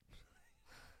bored.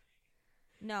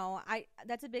 No,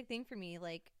 that's a big thing for me.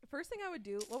 Like, First thing I would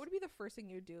do. What would be the first thing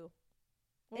you'd do?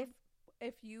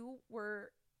 If you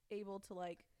were able to,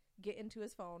 like, get into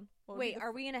his phone. What would be wait,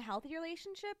 are we in a healthy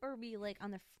relationship or are we like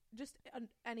on the just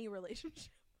any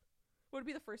relationship? What would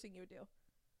be the first thing you would do?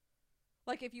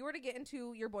 Like, if you were to get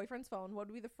into your boyfriend's phone, what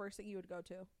would be the first thing you would go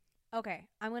to? Okay,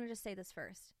 I'm going to just say this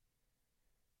first.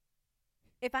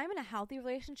 If I'm in a healthy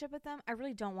relationship with them, I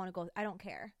really don't want to go. I don't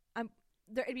care.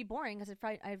 It'd be boring because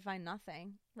I'd find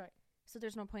nothing. Right. So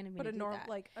there's no point in me But to do that.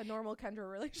 like a normal Kendra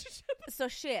relationship. So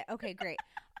shit. Okay, great.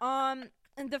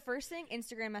 And the first thing,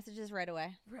 Instagram messages right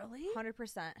away. Really?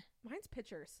 100%. Mine's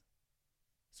pictures.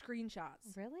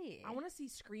 Screenshots. Really? I want to see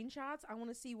screenshots. I want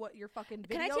to see what your fucking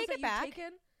videos Can I take that it back? you've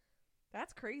taken.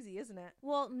 That's crazy, isn't it?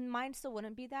 Well, mine still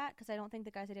wouldn't be that because I don't think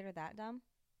the guys I date are that dumb.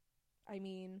 I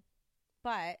mean,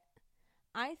 But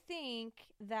I think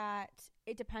that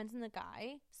it depends on the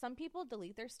guy. Some people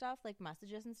delete their stuff, like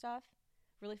messages and stuff.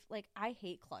 Really, like, I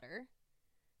hate clutter.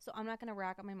 So I'm not going to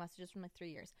rack up my messages from like 3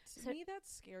 years. to me,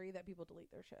 that's scary that people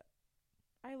delete their shit.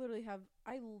 I literally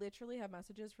have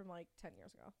messages from like 10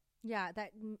 years ago. Yeah,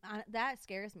 that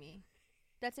scares me.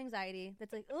 That's anxiety.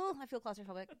 That's like, oh, I feel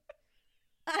claustrophobic.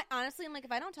 Honestly, I'm like,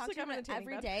 if I don't talk It's to like I'm him entertaining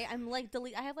every them. day, I'm like,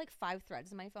 I have like 5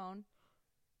 threads in my phone.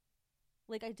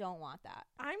 Like, I don't want that.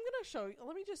 I'm gonna show you.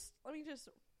 Let me just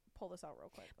pull this out real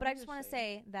quick. But Let I me just want to show you.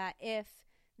 say that if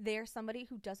they're somebody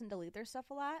who doesn't delete their stuff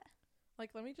a lot,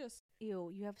 like, let me just.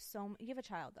 you have a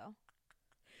child though.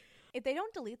 If they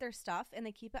don't delete their stuff and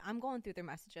they keep it, I'm going through their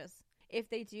messages. If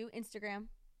they do, Instagram,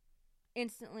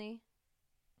 instantly.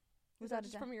 Is that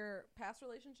just from your past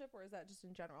relationship, or is that just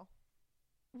in general?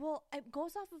 Well, it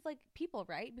goes off of like people,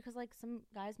 right? Because like some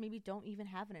guys maybe don't even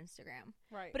have an Instagram.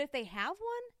 Right. But if they have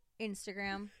one,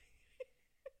 Instagram.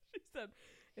 She said,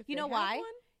 if You they know have why? one,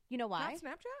 You know why? not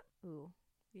Snapchat? Ooh.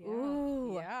 Yeah.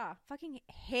 Ooh. Yeah. Fucking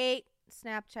hate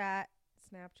Snapchat.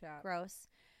 Snapchat. Gross.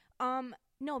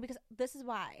 No, because this is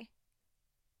why.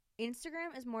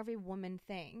 Instagram is more of a woman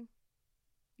thing.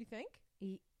 You think?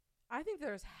 Ye- I think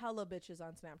there's hella bitches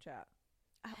on Snapchat.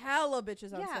 Hella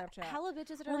bitches on yeah, Snapchat. hella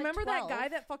bitches that are Remember like that 12? guy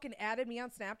that fucking added me on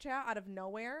Snapchat out of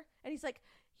nowhere? And he's like,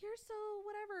 you're so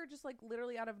whatever, just like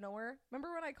literally out of nowhere.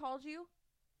 Remember when I called you?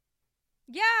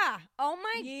 Yeah. Oh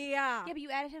my. Yeah. Yeah, but you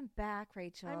added him back,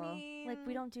 Rachel. I mean, like,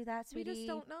 we don't do that, We sweetie. just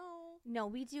don't know. No,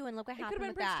 we do, and look what It could happened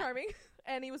have been with Prince that. Charming,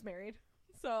 and he was married.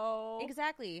 So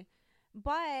Exactly.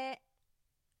 But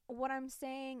what I'm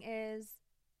saying is,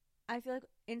 I feel like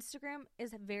Instagram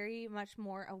is very much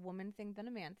more a woman thing than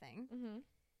a man thing. Mm-hmm.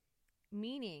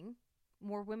 Meaning,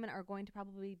 more women are going to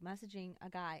probably be messaging a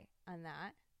guy on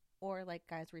that, or like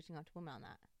guys reaching out to women on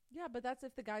that. Yeah, but that's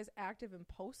if the guy's active and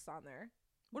posts on there.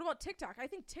 What about TikTok? I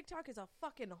think TikTok is a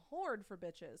fucking horde for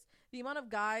bitches. The amount of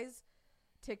guys'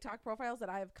 TikTok profiles that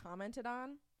I have commented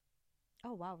on.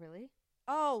 Oh wow, really?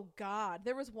 Oh, God.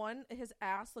 There was one, his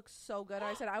ass looks so good.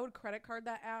 I said I would credit card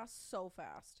that ass so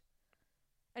fast.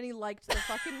 And he liked the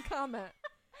fucking comment.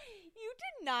 You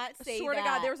did not say Swear that. to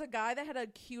God, there was a guy that had a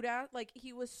cute ass, like,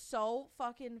 he was so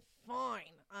fucking fine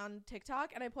on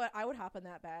TikTok. And I put, I would hop in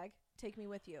that bag. Take me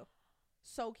with you.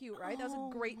 So cute, right? That was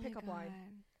a great my pickup line.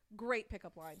 God. Great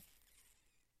pickup line.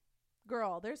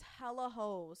 Girl, there's hella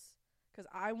hoes. Because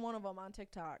I'm one of them on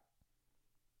TikTok.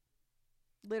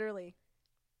 Literally.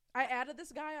 I added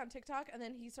this guy on TikTok, and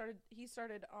then he started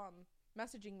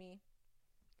messaging me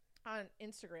on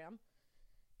Instagram.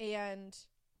 And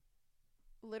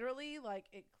literally, like,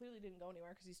 it clearly didn't go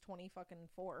anywhere because he's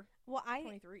 24. Well,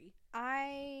 23.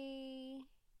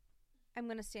 I'm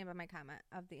going to stand by my comment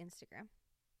of the Instagram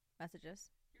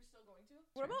messages. You're still going to?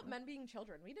 What about men being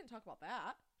children? We didn't talk about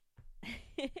that.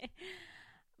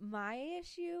 My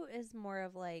issue is more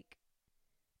of like,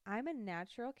 I'm a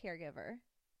natural caregiver.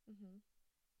 Mm-hmm.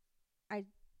 I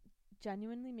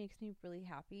genuinely makes me really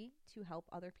happy to help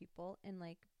other people and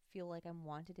like feel like I'm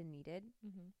wanted and needed.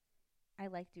 Mm-hmm. I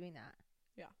like doing that.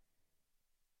 Yeah.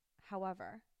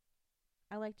 However,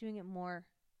 I like doing it more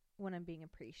when I'm being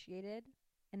appreciated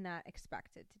and not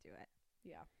expected to do it.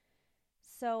 Yeah.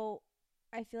 So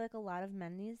I feel like a lot of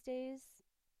men these days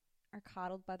are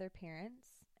coddled by their parents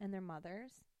and their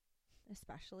mothers,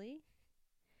 especially.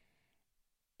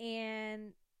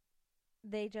 And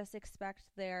they just expect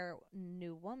their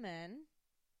new woman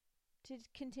to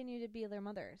continue to be their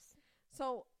mothers.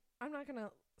 So I'm not going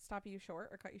to stop you short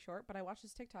or cut you short, but I watched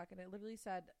this TikTok and it literally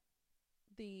said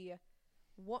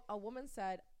a woman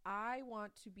said, I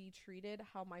want to be treated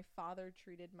how my father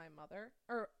treated my mother.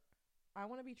 Or I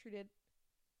want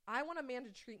a man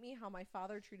to treat me how my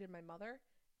father treated my mother.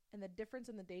 And the difference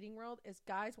in the dating world is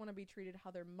guys want to be treated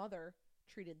how their mother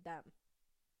treated them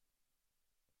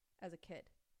as a kid.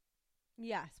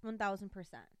 Yes, 1,000%.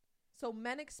 So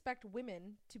men expect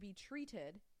women to be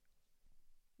treated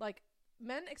like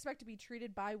men expect to be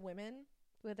treated by women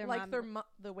With their like mom.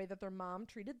 the way that their mom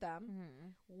treated them. Mm-hmm.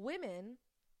 Women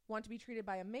want to be treated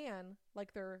by a man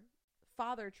like their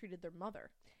father treated their mother.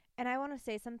 And I want to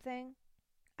say something.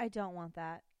 I don't want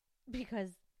that because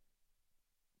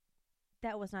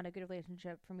that was not a good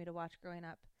relationship for me to watch growing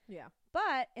up. Yeah.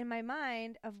 But in my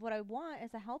mind of what I want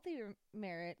is a healthy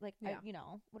marriage, like, Yeah.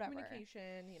 whatever.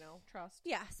 Communication, trust.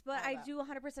 Yes, but all I that. do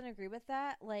 100% agree with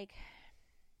that. Like,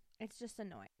 it's just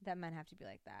annoying that men have to be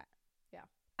like that. Yeah.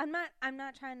 I'm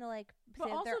not trying to like But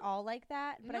say that they're also- all like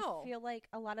that, but No. I feel like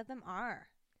a lot of them are.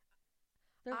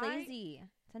 They're lazy.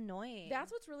 It's annoying.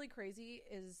 That's what's really crazy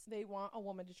is they want a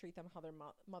woman to treat them how their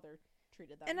mother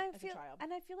treated them and I as feel a child.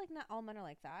 and I feel like not all men are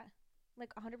like that.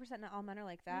 Like 100% not all men are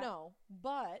like that. No,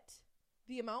 but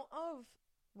the amount of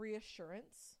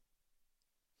reassurance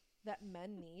that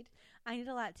men need. I need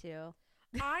a lot too.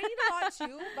 I need a lot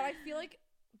too, but I feel like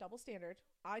double standard.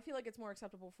 I feel like it's more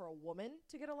acceptable for a woman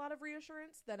to get a lot of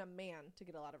reassurance than a man to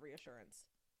get a lot of reassurance.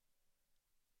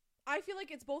 I feel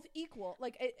like it's both equal.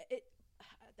 Like it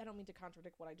I don't mean to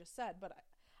contradict what I just said, but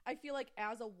I feel like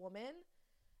as a woman,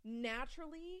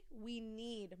 naturally we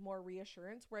need more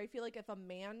reassurance, where I feel like if a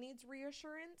man needs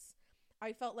reassurance,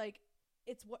 I felt like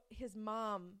it's what his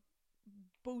mom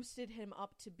boosted him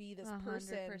up to be this 100%.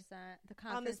 person The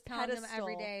on this confidence telling them pedestal.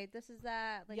 every day, this is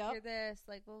that, like Yep. you're this,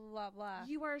 like blah blah blah blah.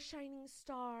 You are a shining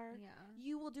star. Yeah.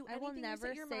 You will do I anything will you never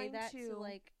set your say mind that to.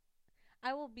 like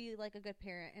I will be like a good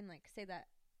parent and like say that,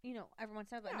 every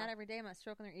once in a while, but Yeah. not every day. I'm not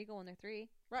stroking their ego when they're 3.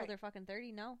 Right. Till they're fucking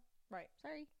 30. No. Right.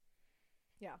 Sorry.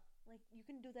 Yeah. Like you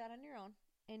can do that on your own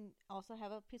and also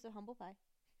have a piece of humble pie.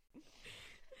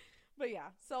 But yeah,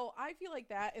 so I feel like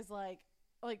that is like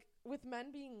with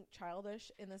men being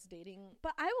childish in this dating.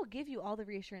 But I will give you all the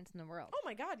reassurance in the world. Oh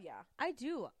my God, yeah. I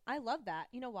do. I love that.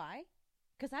 You know why?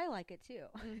 Because I like it too.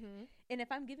 Mm-hmm. And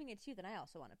if I'm giving it to you, then I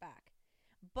also want it back.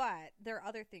 But there are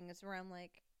other things where I'm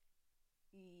like,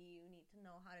 you need to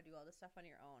know how to do all this stuff on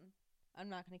your own. I'm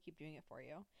not going to keep doing it for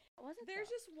you. What was it? There's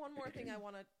though? just one more thing I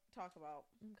want to talk about,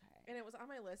 Okay. and it was on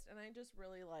my list, and I just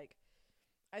really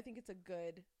I think it's a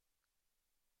good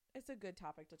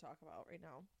topic to talk about right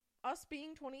now. Us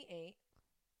being 28,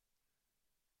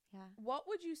 Yeah. what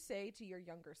would you say to your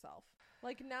younger self?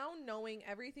 Like now knowing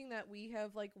everything that we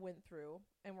have went through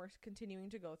and we're continuing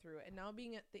to go through, and now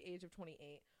being at the age of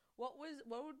 28, what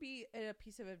would be a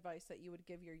piece of advice that you would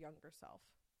give your younger self?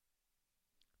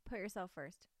 Put yourself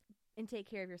first and take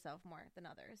care of yourself more than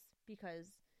others, because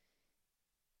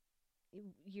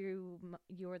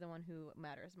you're the one who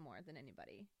matters more than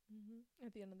anybody. Mm-hmm.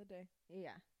 At the end of the day.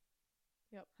 Yeah.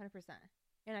 Yep. 100%.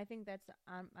 And I think that's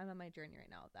I'm on my journey right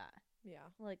now with that. Yeah.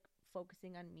 Like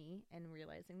focusing on me and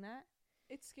realizing that.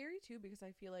 It's scary too, because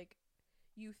I feel like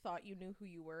you thought you knew who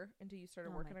you were until you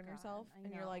started Oh working my on God, yourself, I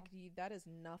and you're like, know. that is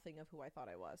nothing of who I thought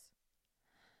I was.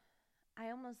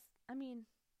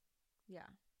 Yeah.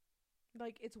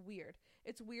 Like, it's weird.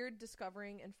 It's weird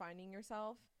discovering and finding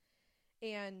yourself.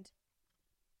 And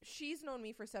she's known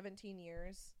me for 17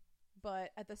 years,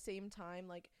 but at the same time,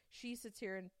 like, she sits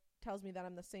here and tells me that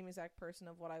I'm the same exact person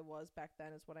of what I was back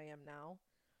then as what I am now.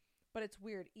 But it's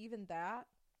weird. Even that,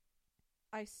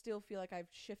 I still feel like I've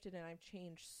shifted and I've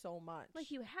changed so much.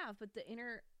 Like you have, but the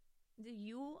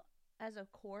you as a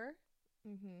core,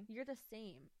 Mm-hmm. you're the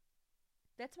same.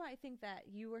 That's why I think that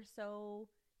you are so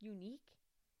unique.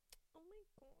 Oh my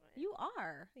God. You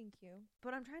are. Thank you.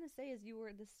 What I'm trying to say is you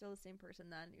were still the same person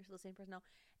then. You're still the same person now.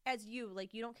 As you,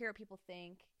 like, you don't care what people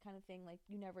think kind of thing. Like,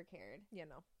 you never cared. Yeah,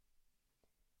 no.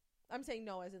 I'm saying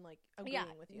no as in, like,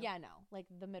 agreeing with you. Yeah, no. Like,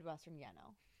 the Midwestern, yeah,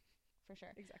 no. For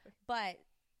sure. Exactly. But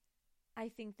I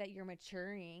think that you're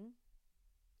maturing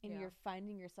and you're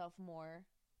finding yourself more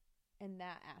in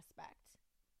that aspect.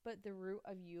 But the root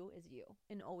of you is you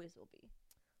and always will be.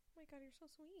 Oh my God, you're so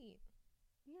sweet.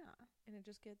 Yeah. And it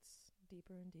just gets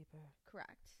deeper and deeper.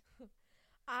 Correct.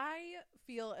 I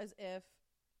feel as if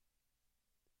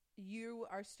you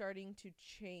are starting to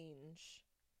change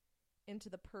into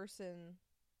the person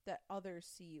that others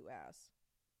see you as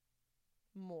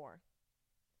more.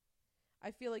 I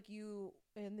feel like you,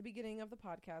 in the beginning of the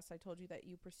podcast, I told you that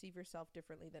you perceive yourself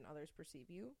differently than others perceive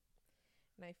you.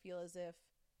 And I feel as if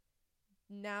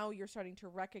now you're starting to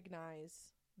recognize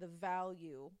the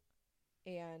value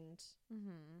and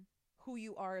who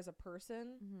you are as a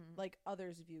person, like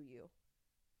others view you.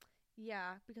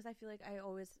 Yeah, because I feel like I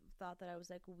always thought that I was,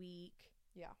 like, weak.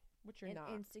 Yeah, which you're and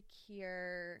not.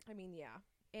 Insecure. I mean, yeah.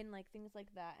 And, like, things like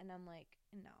that. And I'm like,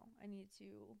 no, I need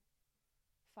to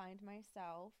find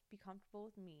myself, be comfortable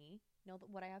with me, know that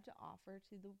what I have to offer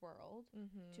to the world,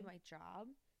 to my job,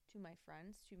 to my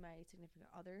friends, to my significant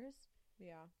others,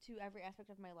 to every aspect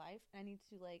of my life. I need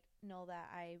to, like, know that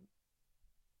I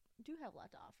do have a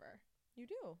lot to offer. You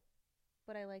do.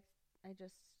 But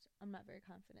I'm not very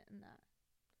confident in that.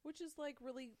 Which is, like,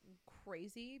 really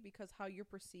crazy because how you're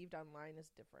perceived online is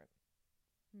different.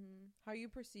 How you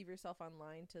perceive yourself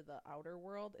online to the outer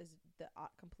world is the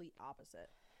complete opposite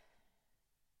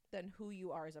than who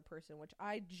you are as a person, which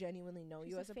I genuinely know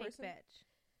you as a person. Bitch.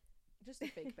 Just a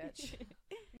fake bitch.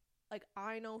 Like,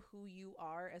 I know who you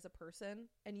are as a person,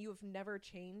 and you have never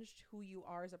changed who you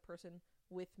are as a person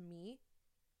with me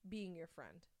being your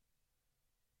friend.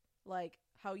 Like,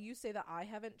 how you say that I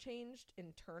haven't changed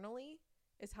internally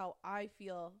is how I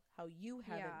feel how you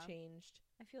haven't changed.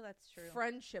 I feel that's true.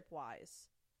 Friendship-wise.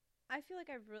 I feel like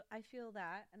I feel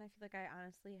that, and I feel like I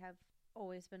honestly have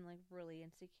always been, like, really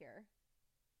insecure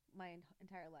my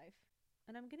entire life.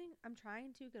 And I'm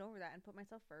trying to get over that and put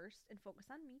myself first and focus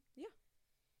on me. Yeah.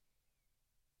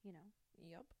 You know?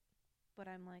 Yep. But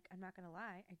I'm like, I'm not going to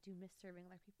lie. I do miss serving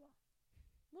other people.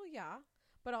 Well, yeah.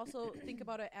 But also think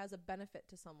about it as a benefit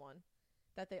to someone,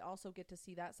 that they also get to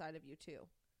see that side of you too.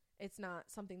 It's not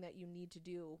something that you need to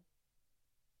do,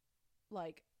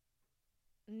 like,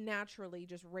 naturally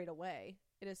just right away.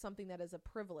 It is something that is a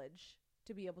privilege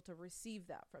to be able to receive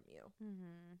that from you.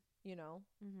 You know?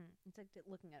 It's like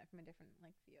looking at it from a different,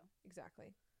 like, view.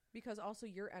 Exactly. Because also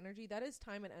your energy, that is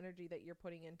time and energy that you're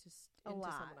putting into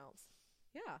someone else.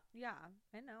 Yeah. Yeah,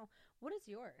 I know. What is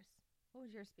yours? What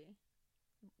would yours be?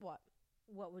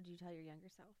 What would you tell your younger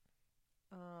self?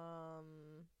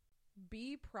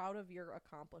 Be proud of your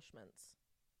accomplishments.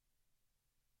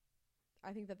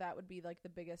 I think that would be, like, the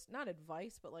biggest, not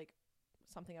advice, but, like,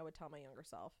 something I would tell my younger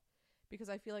self. Because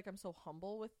I feel like I'm so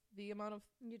humble with the amount of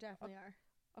You definitely are.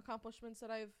 accomplishments that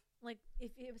I've... Like,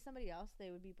 if it was somebody else,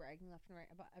 they would be bragging left and right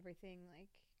about everything, like,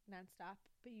 nonstop.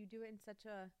 But you do it in such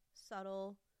a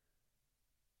subtle,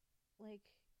 like,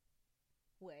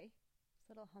 way.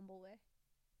 Subtle, humble way.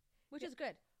 Which is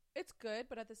good. It's good,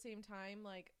 but at the same time,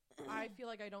 like, I feel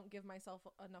like I don't give myself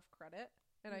enough credit.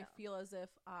 And I feel as if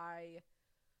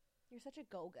You're such a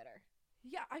go-getter.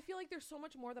 Yeah, I feel like there's so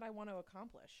much more that I want to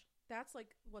accomplish. That's,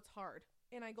 like, what's hard.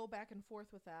 And I go back and forth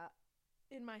with that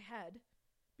in my head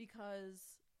because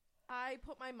I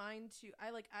put my mind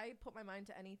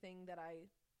to anything that I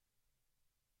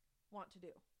want to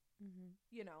do.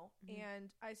 You know?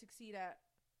 And I succeed at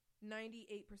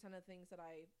 98% of things that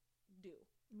I do.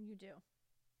 You do.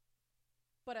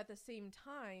 But at the same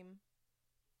time,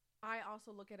 I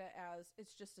also look at it as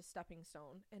it's just a stepping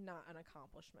stone and not an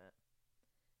accomplishment.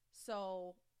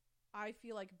 So I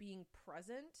feel like being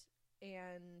present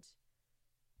and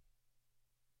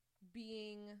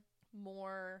being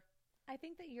more... I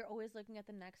think that you're always looking at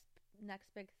the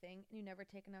next big thing, and you never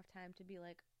take enough time to be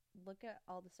like, look at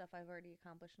all the stuff I've already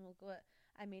accomplished and look what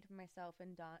I made for myself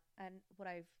and done and what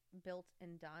I've built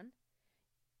and done.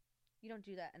 You don't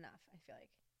do that enough, I feel like.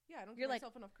 Yeah, I don't give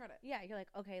myself enough credit. Yeah, you're like,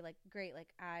 okay, like, great, like,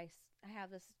 I have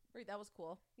this. Right, that was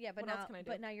cool. Yeah, but what else can I do?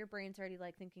 But now your brain's already,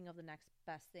 like, thinking of the next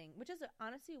best thing, which is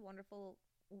honestly a wonderful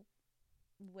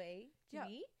way to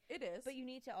be. It is. But you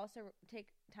need to also take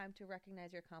time to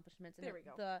recognize your accomplishments and there we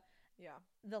go.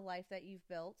 the life that you've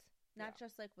built, not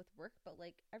just, like, with work, but,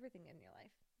 like, everything in your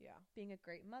life. Yeah. Being a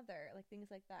great mother, like, things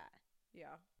like that.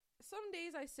 Yeah. Some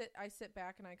days I sit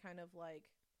back and I kind of, like,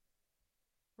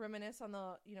 reminisce on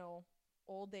the, you know,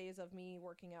 old days of me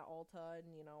working at Ulta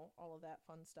and, you know, all of that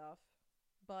fun stuff.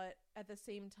 but at the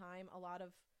same time,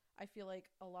 I feel like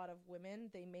a lot of women,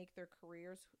 they make their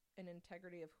careers an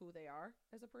integrity of who they are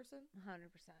as a person. 100%.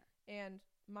 And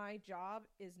my job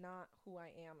is not who I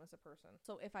am as a person.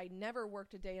 So if I never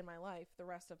worked a day in my life, the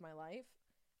rest of my life,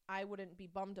 I wouldn't be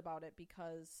bummed about it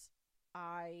because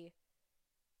I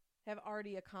have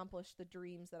already accomplished the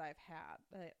dreams that I've had.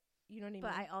 You know what I mean?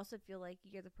 But I also feel like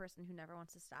you're the person who never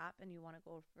wants to stop, and you want to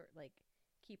go for, like,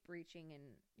 keep reaching, and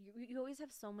you always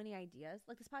have so many ideas,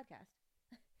 like this podcast.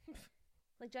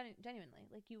 Like, genuinely.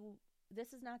 Like,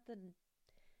 this is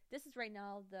right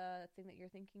now the thing that you're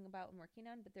thinking about and working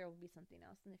on, but there will be something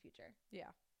else in the future.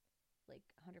 Yeah. Like,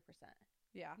 100%.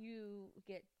 Yeah. You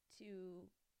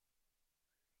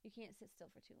can't sit still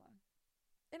for too long.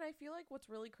 And I feel like what's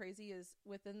really crazy is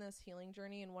within this healing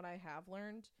journey, and what I have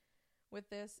learned with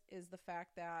this is the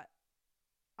fact that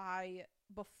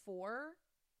before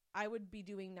I would be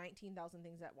doing 19,000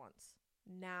 things at once.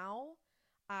 Now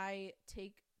I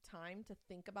take time to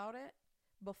think about it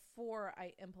before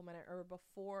I implement it or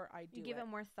before I do it. You give it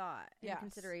more thought and Yes.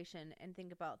 consideration and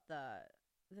think about the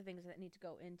things that need to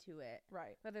go into it.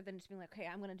 Right. Rather than just being like, hey,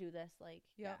 I'm going to do this. Like,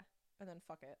 Yep. Yeah. And then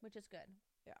fuck it. Which is good.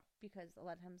 Yeah. Because a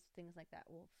lot of times things like that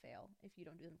will fail if you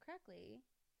don't do them correctly.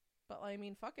 But I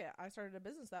mean, fuck it. I started a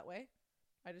business that way.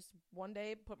 I just one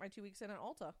day put my 2 weeks in at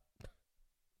Ulta.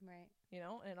 Right. You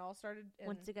know, and it all started.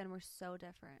 Once again, we're so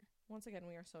different. Once again,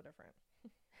 we are so different.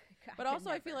 God, but also,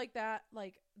 I feel like that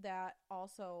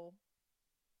also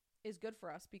is good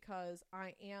for us because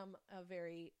I am a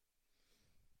very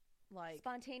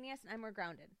spontaneous, and I'm more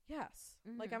grounded. Yes.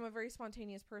 Mm-hmm. Like, I'm a very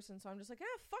spontaneous person, so I'm just like,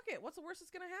 fuck it. What's the worst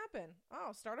that's going to happen?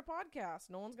 Oh, start a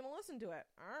podcast. No one's going to listen to it.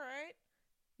 All right.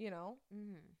 You know,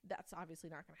 that's obviously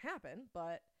not going to happen,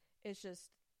 but it's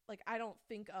just, like, I don't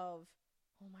think of,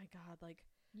 oh my God, like,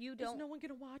 is no one going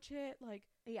to watch it? Like,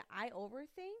 yeah, I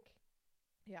overthink.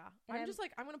 Yeah. I'm just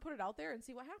like, I'm going to put it out there and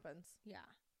see what happens. Yeah.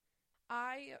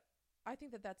 I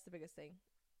think that that's the biggest thing.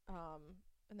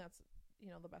 And that's,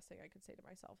 you know, the best thing I could say to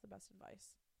myself, the best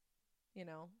advice. You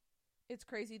know, it's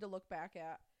crazy to look back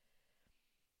at.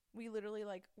 We literally,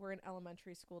 like, we're in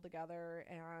elementary school together,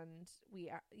 and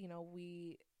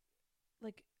we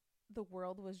like, the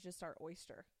world was just our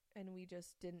oyster, and we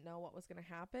just didn't know what was going to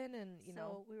happen. And, you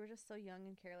know, we were just so young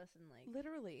and careless and, like,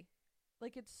 literally,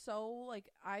 like, it's so, like,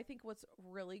 I think what's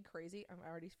really crazy, I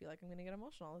already feel like I'm going to get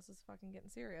emotional. This is fucking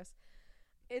getting serious.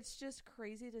 It's just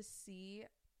crazy to see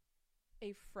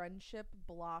a friendship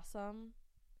blossom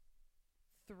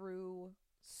through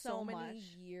so many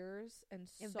years and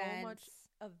so much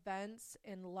events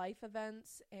and life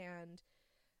events and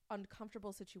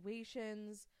uncomfortable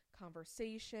situations,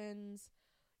 conversations,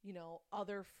 you know,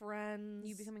 other friends.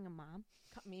 You becoming a mom?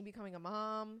 Me becoming a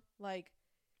mom. Like,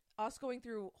 us going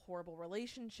through horrible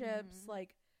relationships.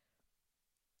 Like,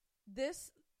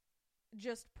 this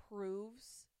just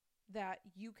proves that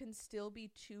you can still be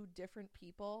two different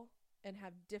people and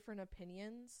have different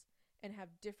opinions and have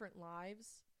different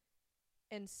lives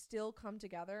and still come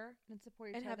together and support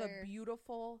each other and have a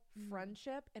beautiful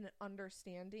friendship and an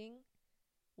understanding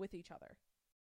with each other.